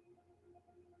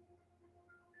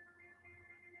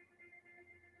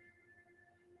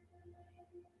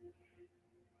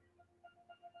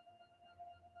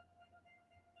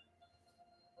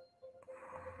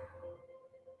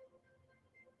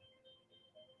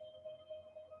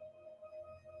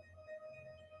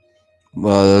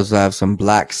 Well, those have some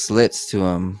black slits to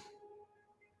them.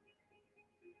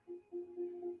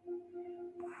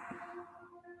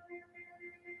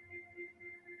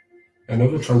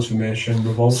 Another transformation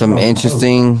revolves Some around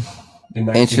interesting In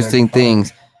interesting 1995,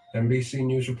 things. NBC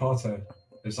News reporter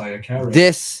Isaiah Carey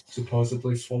This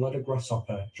supposedly swallowed a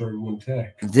grasshopper during one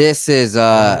take. this is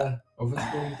However, others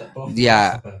believe that both the yeah,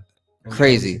 grasshopper and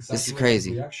crazy. Carey's This is exaggerated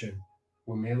crazy. reaction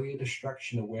were merely a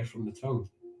distraction away from the tongue.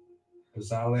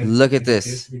 Bizarrely, Look at it this.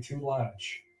 appears to be too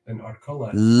large, an odd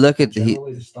color, Look and at the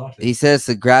generally distorted. he says it's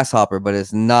a grasshopper, but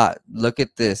it's not. Look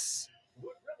at this.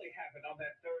 What really happened on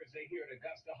that Thursday here at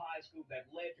Augusta High School that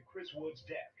led to Chris Wood's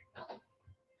death?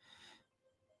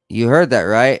 You heard that,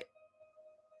 right?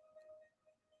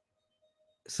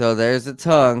 So there's the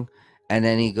tongue, and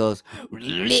then he goes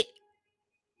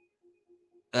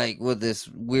like with this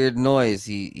weird noise.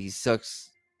 He sucks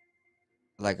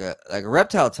like a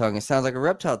reptile tongue. It sounds like a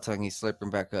reptile tongue. He's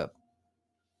slurping back up.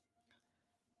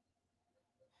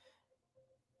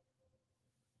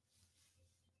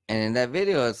 And in that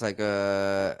video, it's like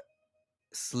a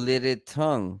slitted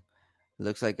tongue.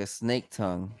 Looks like a snake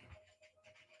tongue.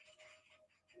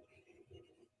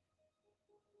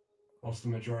 Whilst the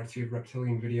majority of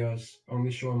reptilian videos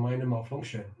only show a minor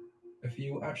malfunction, a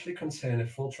few actually contain a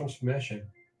full transformation.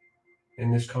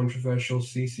 In this controversial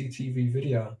CCTV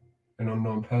video, an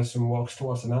unknown person walks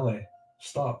towards an alley,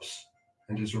 stops,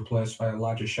 and is replaced by a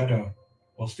larger shadow,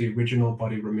 whilst the original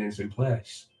body remains in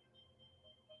place.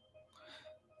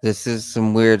 This is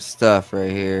some weird stuff right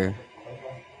here.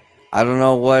 I don't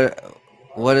know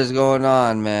what is going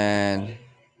on, man.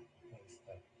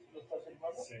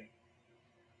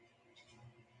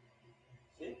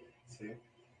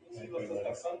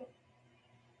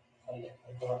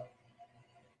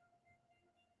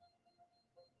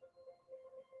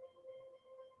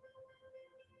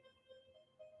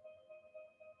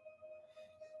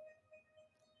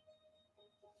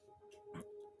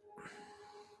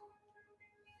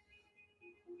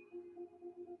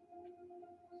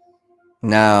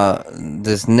 Now,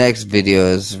 this next video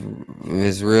is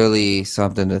really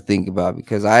something to think about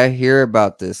because I hear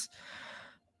about this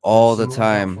all the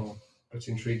time. But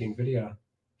intriguing video,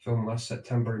 filmed last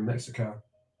September in Mexico.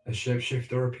 A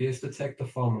shapeshifter appears to take the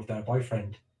form of their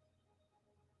boyfriend.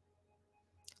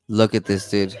 Look at this,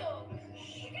 dude.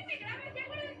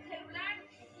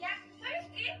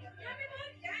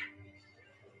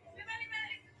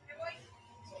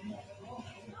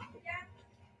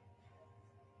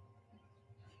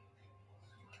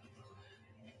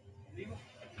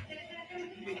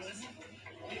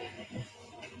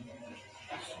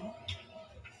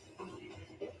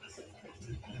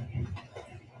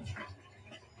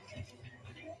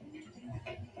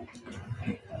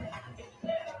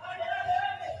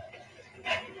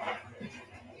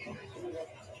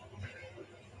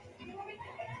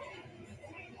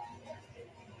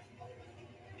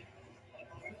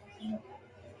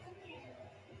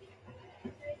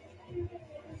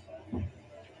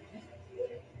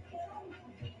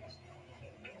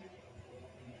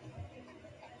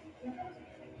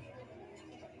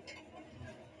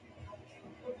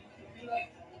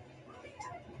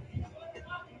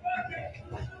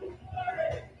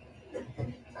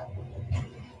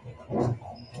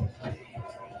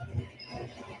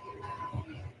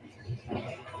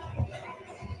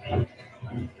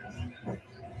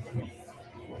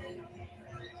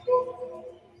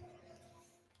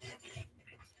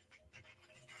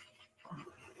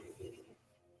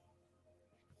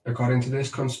 According to this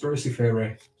conspiracy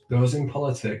theory, those in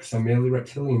politics are merely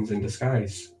reptilians in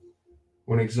disguise.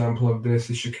 One example of this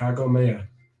is Chicago Mayor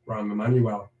Rahm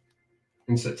Emanuel.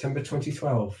 In September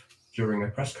 2012, during a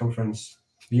press conference,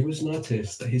 viewers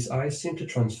noticed that his eyes seemed to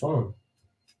transform.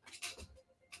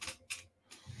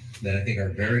 That I think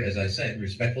are very, as I said,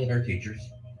 respectful of our teachers,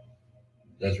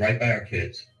 does right by our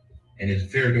kids, and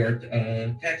is fair to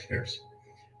our taxpayers.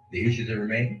 The issues that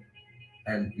remain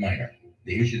are minor.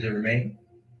 The issues that remain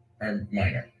are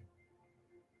minor.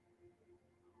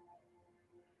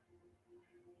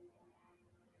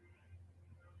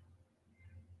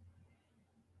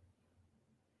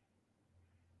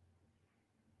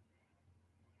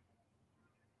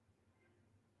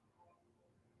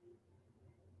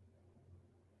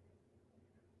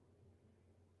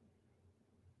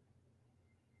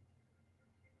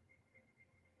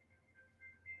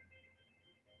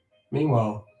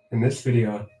 Meanwhile, in this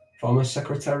video, former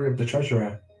Secretary of the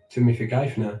Treasury, Timothy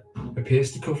Geithner,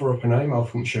 appears to cover up an eye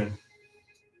malfunction.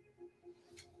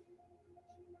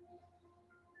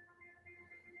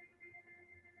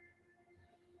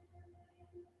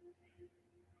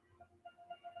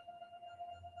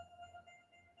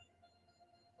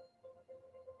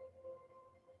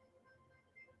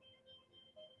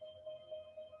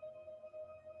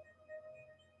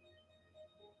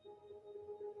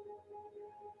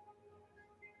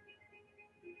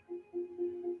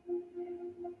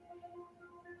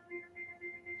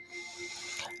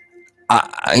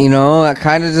 It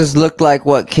kind of just looked like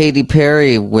what Katy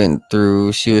Perry went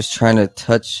through. She was trying to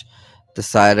touch the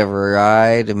side of her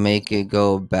eye to make it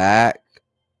go back,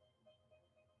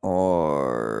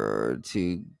 or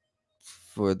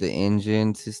for the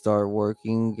engine to start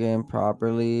working again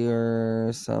properly,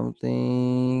 or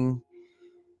something.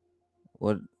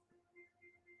 What?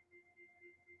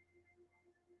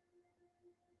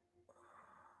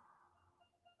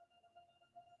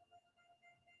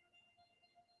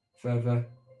 Further,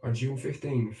 on June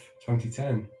 15th,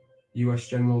 2010, US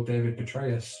General David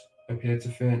Petraeus appeared to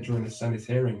faint during a Senate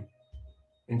hearing.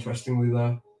 Interestingly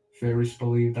though, theorists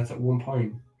believe that at one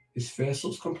point, his face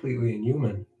looks completely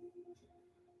inhuman.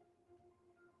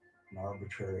 An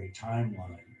arbitrary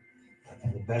timeline,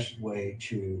 and the best way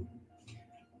to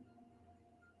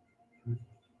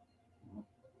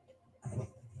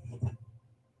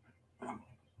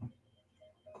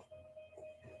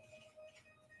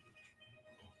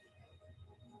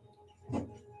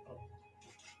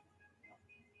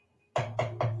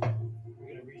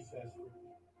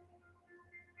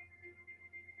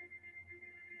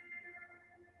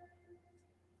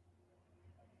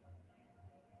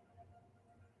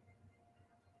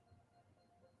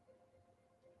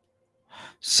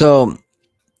So,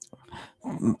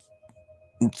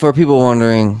 for people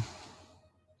wondering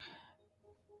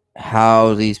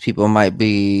how these people might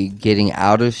be getting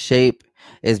out of shape,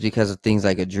 is because of things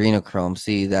like adrenochrome.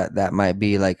 See, that might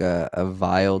be like a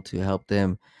vial to help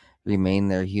them remain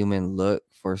their human look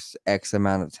for X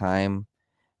amount of time.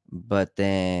 But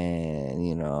then,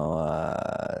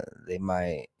 they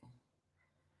might,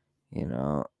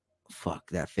 fuck,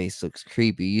 that face looks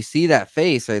creepy. You see that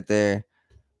face right there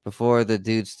before the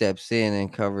dude steps in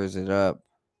and covers it up.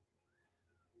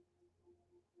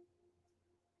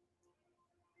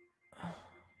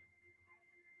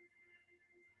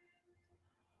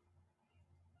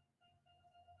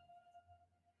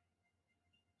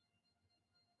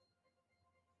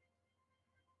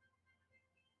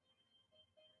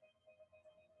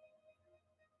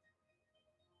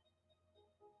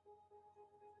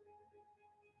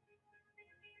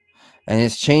 And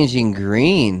it's changing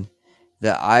green.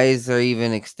 The eyes are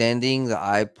even extending, the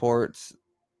eye ports.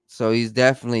 So he's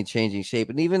definitely changing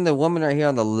shape. And even the woman right here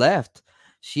on the left,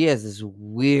 she has this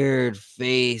weird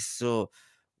face. So,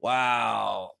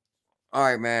 wow. All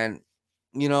right, man.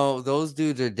 Those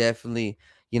dudes are definitely,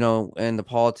 in the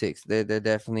politics, they're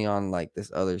definitely on like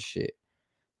this other shit.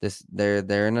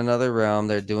 They're in another realm.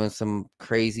 They're doing some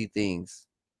crazy things.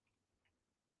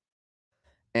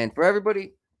 And for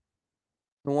everybody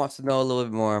who wants to know a little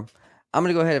bit more, I'm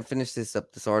gonna go ahead and finish this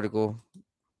article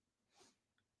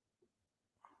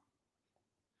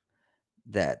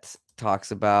that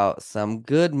talks about some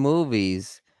good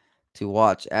movies to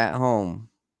watch at home.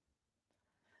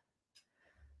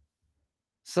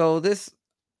 So this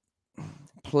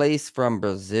place from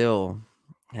Brazil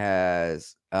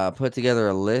has put together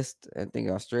a list, I think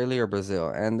Australia or Brazil,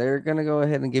 and they're gonna go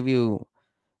ahead and give you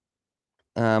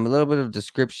a little bit of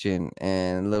description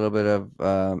and a little bit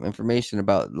of information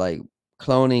about like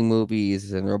cloning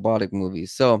movies and robotic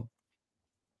movies. So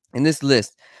in this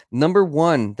list, number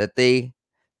one that they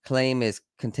claim is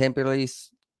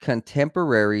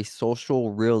contemporary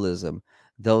social realism,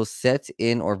 those set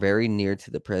in or very near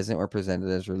to the present or presented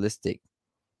as realistic.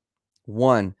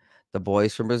 1. The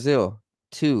Boys from Brazil.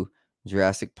 2.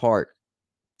 Jurassic Park.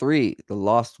 3. The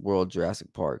Lost World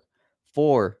Jurassic Park.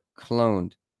 4.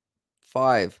 Cloned.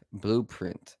 5.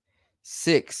 Blueprint.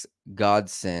 6.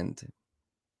 Godsend.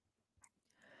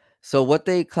 So what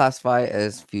they classify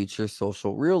as future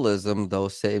social realism, though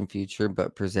set in future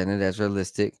but presented as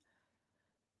realistic.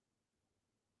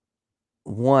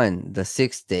 1. The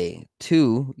Sixth Day.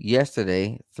 2.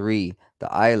 Yesterday. 3.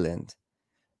 The Island.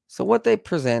 So what they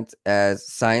present as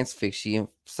science fiction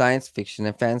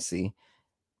and fantasy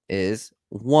is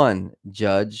 1.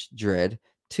 Judge Dredd.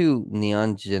 2.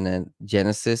 Neon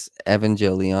Genesis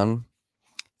Evangelion.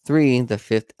 3. The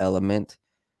Fifth Element.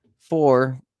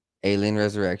 4. Alien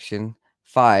Resurrection.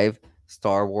 5.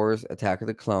 Star Wars Attack of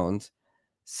the Clones.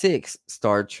 6.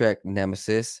 Star Trek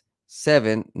Nemesis.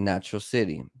 7. Natural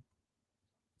City.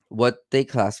 What they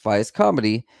classify as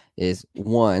comedy is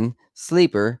 1.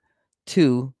 Sleeper.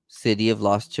 2. City of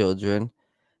Lost Children.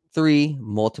 3.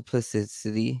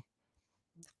 Multiplicity.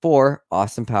 4.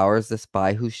 Austin Powers, The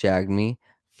Spy Who Shagged Me.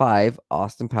 5.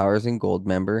 Austin Powers and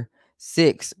Goldmember.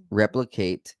 6.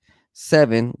 Replicate.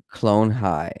 7. Clone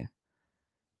High.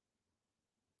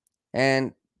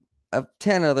 And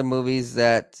 10 other movies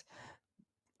that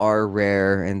are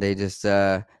rare and they just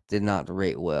did not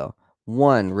rate well.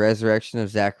 1. Resurrection of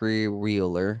Zachary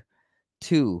Wheeler.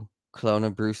 2. Clone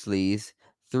of Bruce Lee's.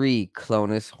 3.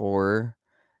 Clonus Horror.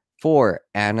 4.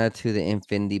 Anna to the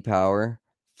Infinity Power.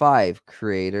 5.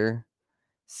 Creator.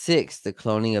 6. The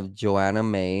Cloning of Joanna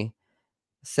May.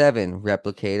 7.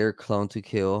 Replicator, Clone to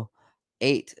Kill.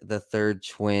 8. The Third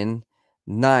Twin.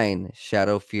 9.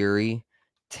 Shadow Fury.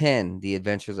 10. The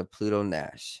Adventures of Pluto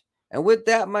Nash. And with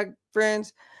that, my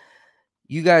friends,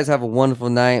 you guys have a wonderful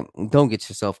night. Don't get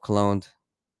yourself cloned.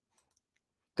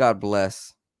 God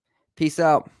bless. Peace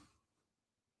out.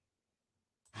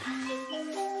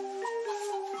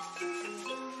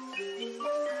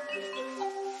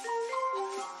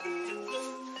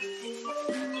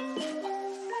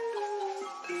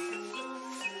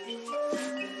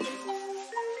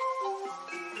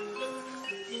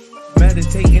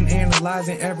 Meditating,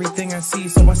 analyzing everything I see,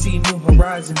 so I see new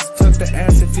horizons. Took the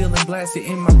acid, feeling blasted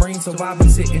in my brain, so I've been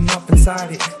sitting up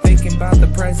inside it, thinking about the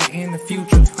present and the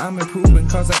future. I'm improving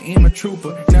cause I am a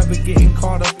trooper, never getting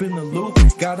caught up in the loop.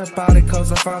 Got up out it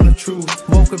cause I found the truth.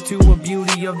 Woke up to a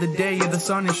beauty of the day, the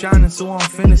sun is shining, so I'm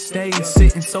finna stay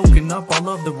sitting, soaking up all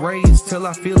of the rays, till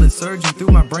I feel it surging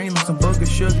through my brain like some booger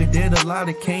sugar. Did a lot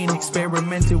of cane,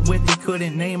 experimented with it,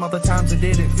 couldn't name all the times I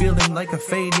did it, feeling like a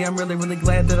fade. Yeah, I'm really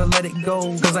glad that I let it go,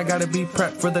 cause I gotta be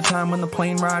prepped for the time when the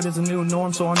plane ride is a new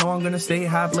norm. So I know I'm gonna stay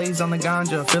high, blaze on the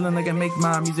ganja, feeling like I make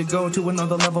my music go to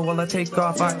another level while I take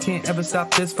off. I can't ever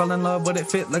stop this, fell in love with it,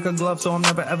 fit like a glove, so I'm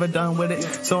never ever done with it.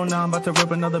 So now I'm about to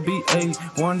rip another beat, ayy.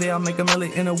 One day I'll make a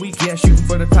million in a week, yeah, shooting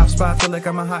for the top spot, feel like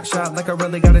I'm a hot shot, like I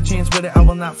really got a chance with it, I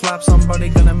will not flop. Somebody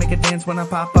gonna make a dance when I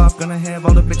pop off, gonna have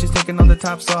all the bitches taking all the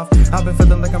tops off. I've been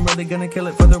feeling like I'm really gonna kill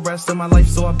it for the rest of my life,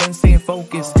 so I've been staying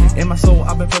focused. In my soul,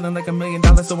 I've been feeling like $1 million,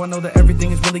 so I know that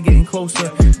everything is really getting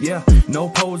closer. Yeah, no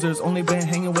posers, only been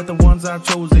hanging with the ones I've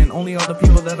chosen. Only all the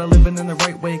people that are living in the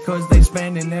right way, cause they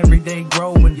spending every day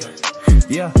growing.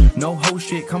 Yeah, no whole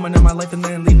shit coming in my life and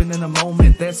then leaving in a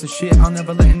moment. That's the shit I'll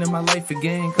never let into my life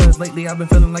again, cause lately I've been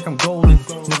feeling like I'm golden.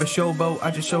 Never showboat,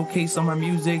 I just showcase on my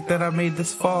music that I made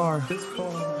this far.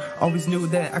 Always knew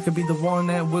that I could be the one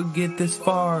that would get this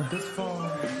far.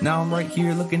 Now I'm right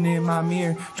here looking in my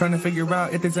mirror, trying to figure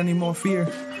out if there's any more fear,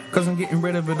 cause I'm getting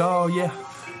rid of it all, yeah.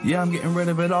 Yeah, I'm getting rid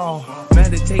of it all.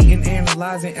 Meditating,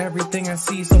 analyzing everything I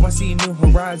see, so I see new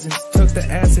horizons. Took the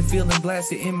acid, feeling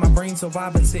blasted in my brain, so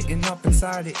I've been sitting up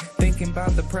inside it, thinking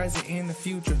about the present and the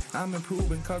future. I'm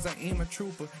improving cause I am a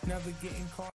trooper, never getting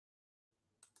caught.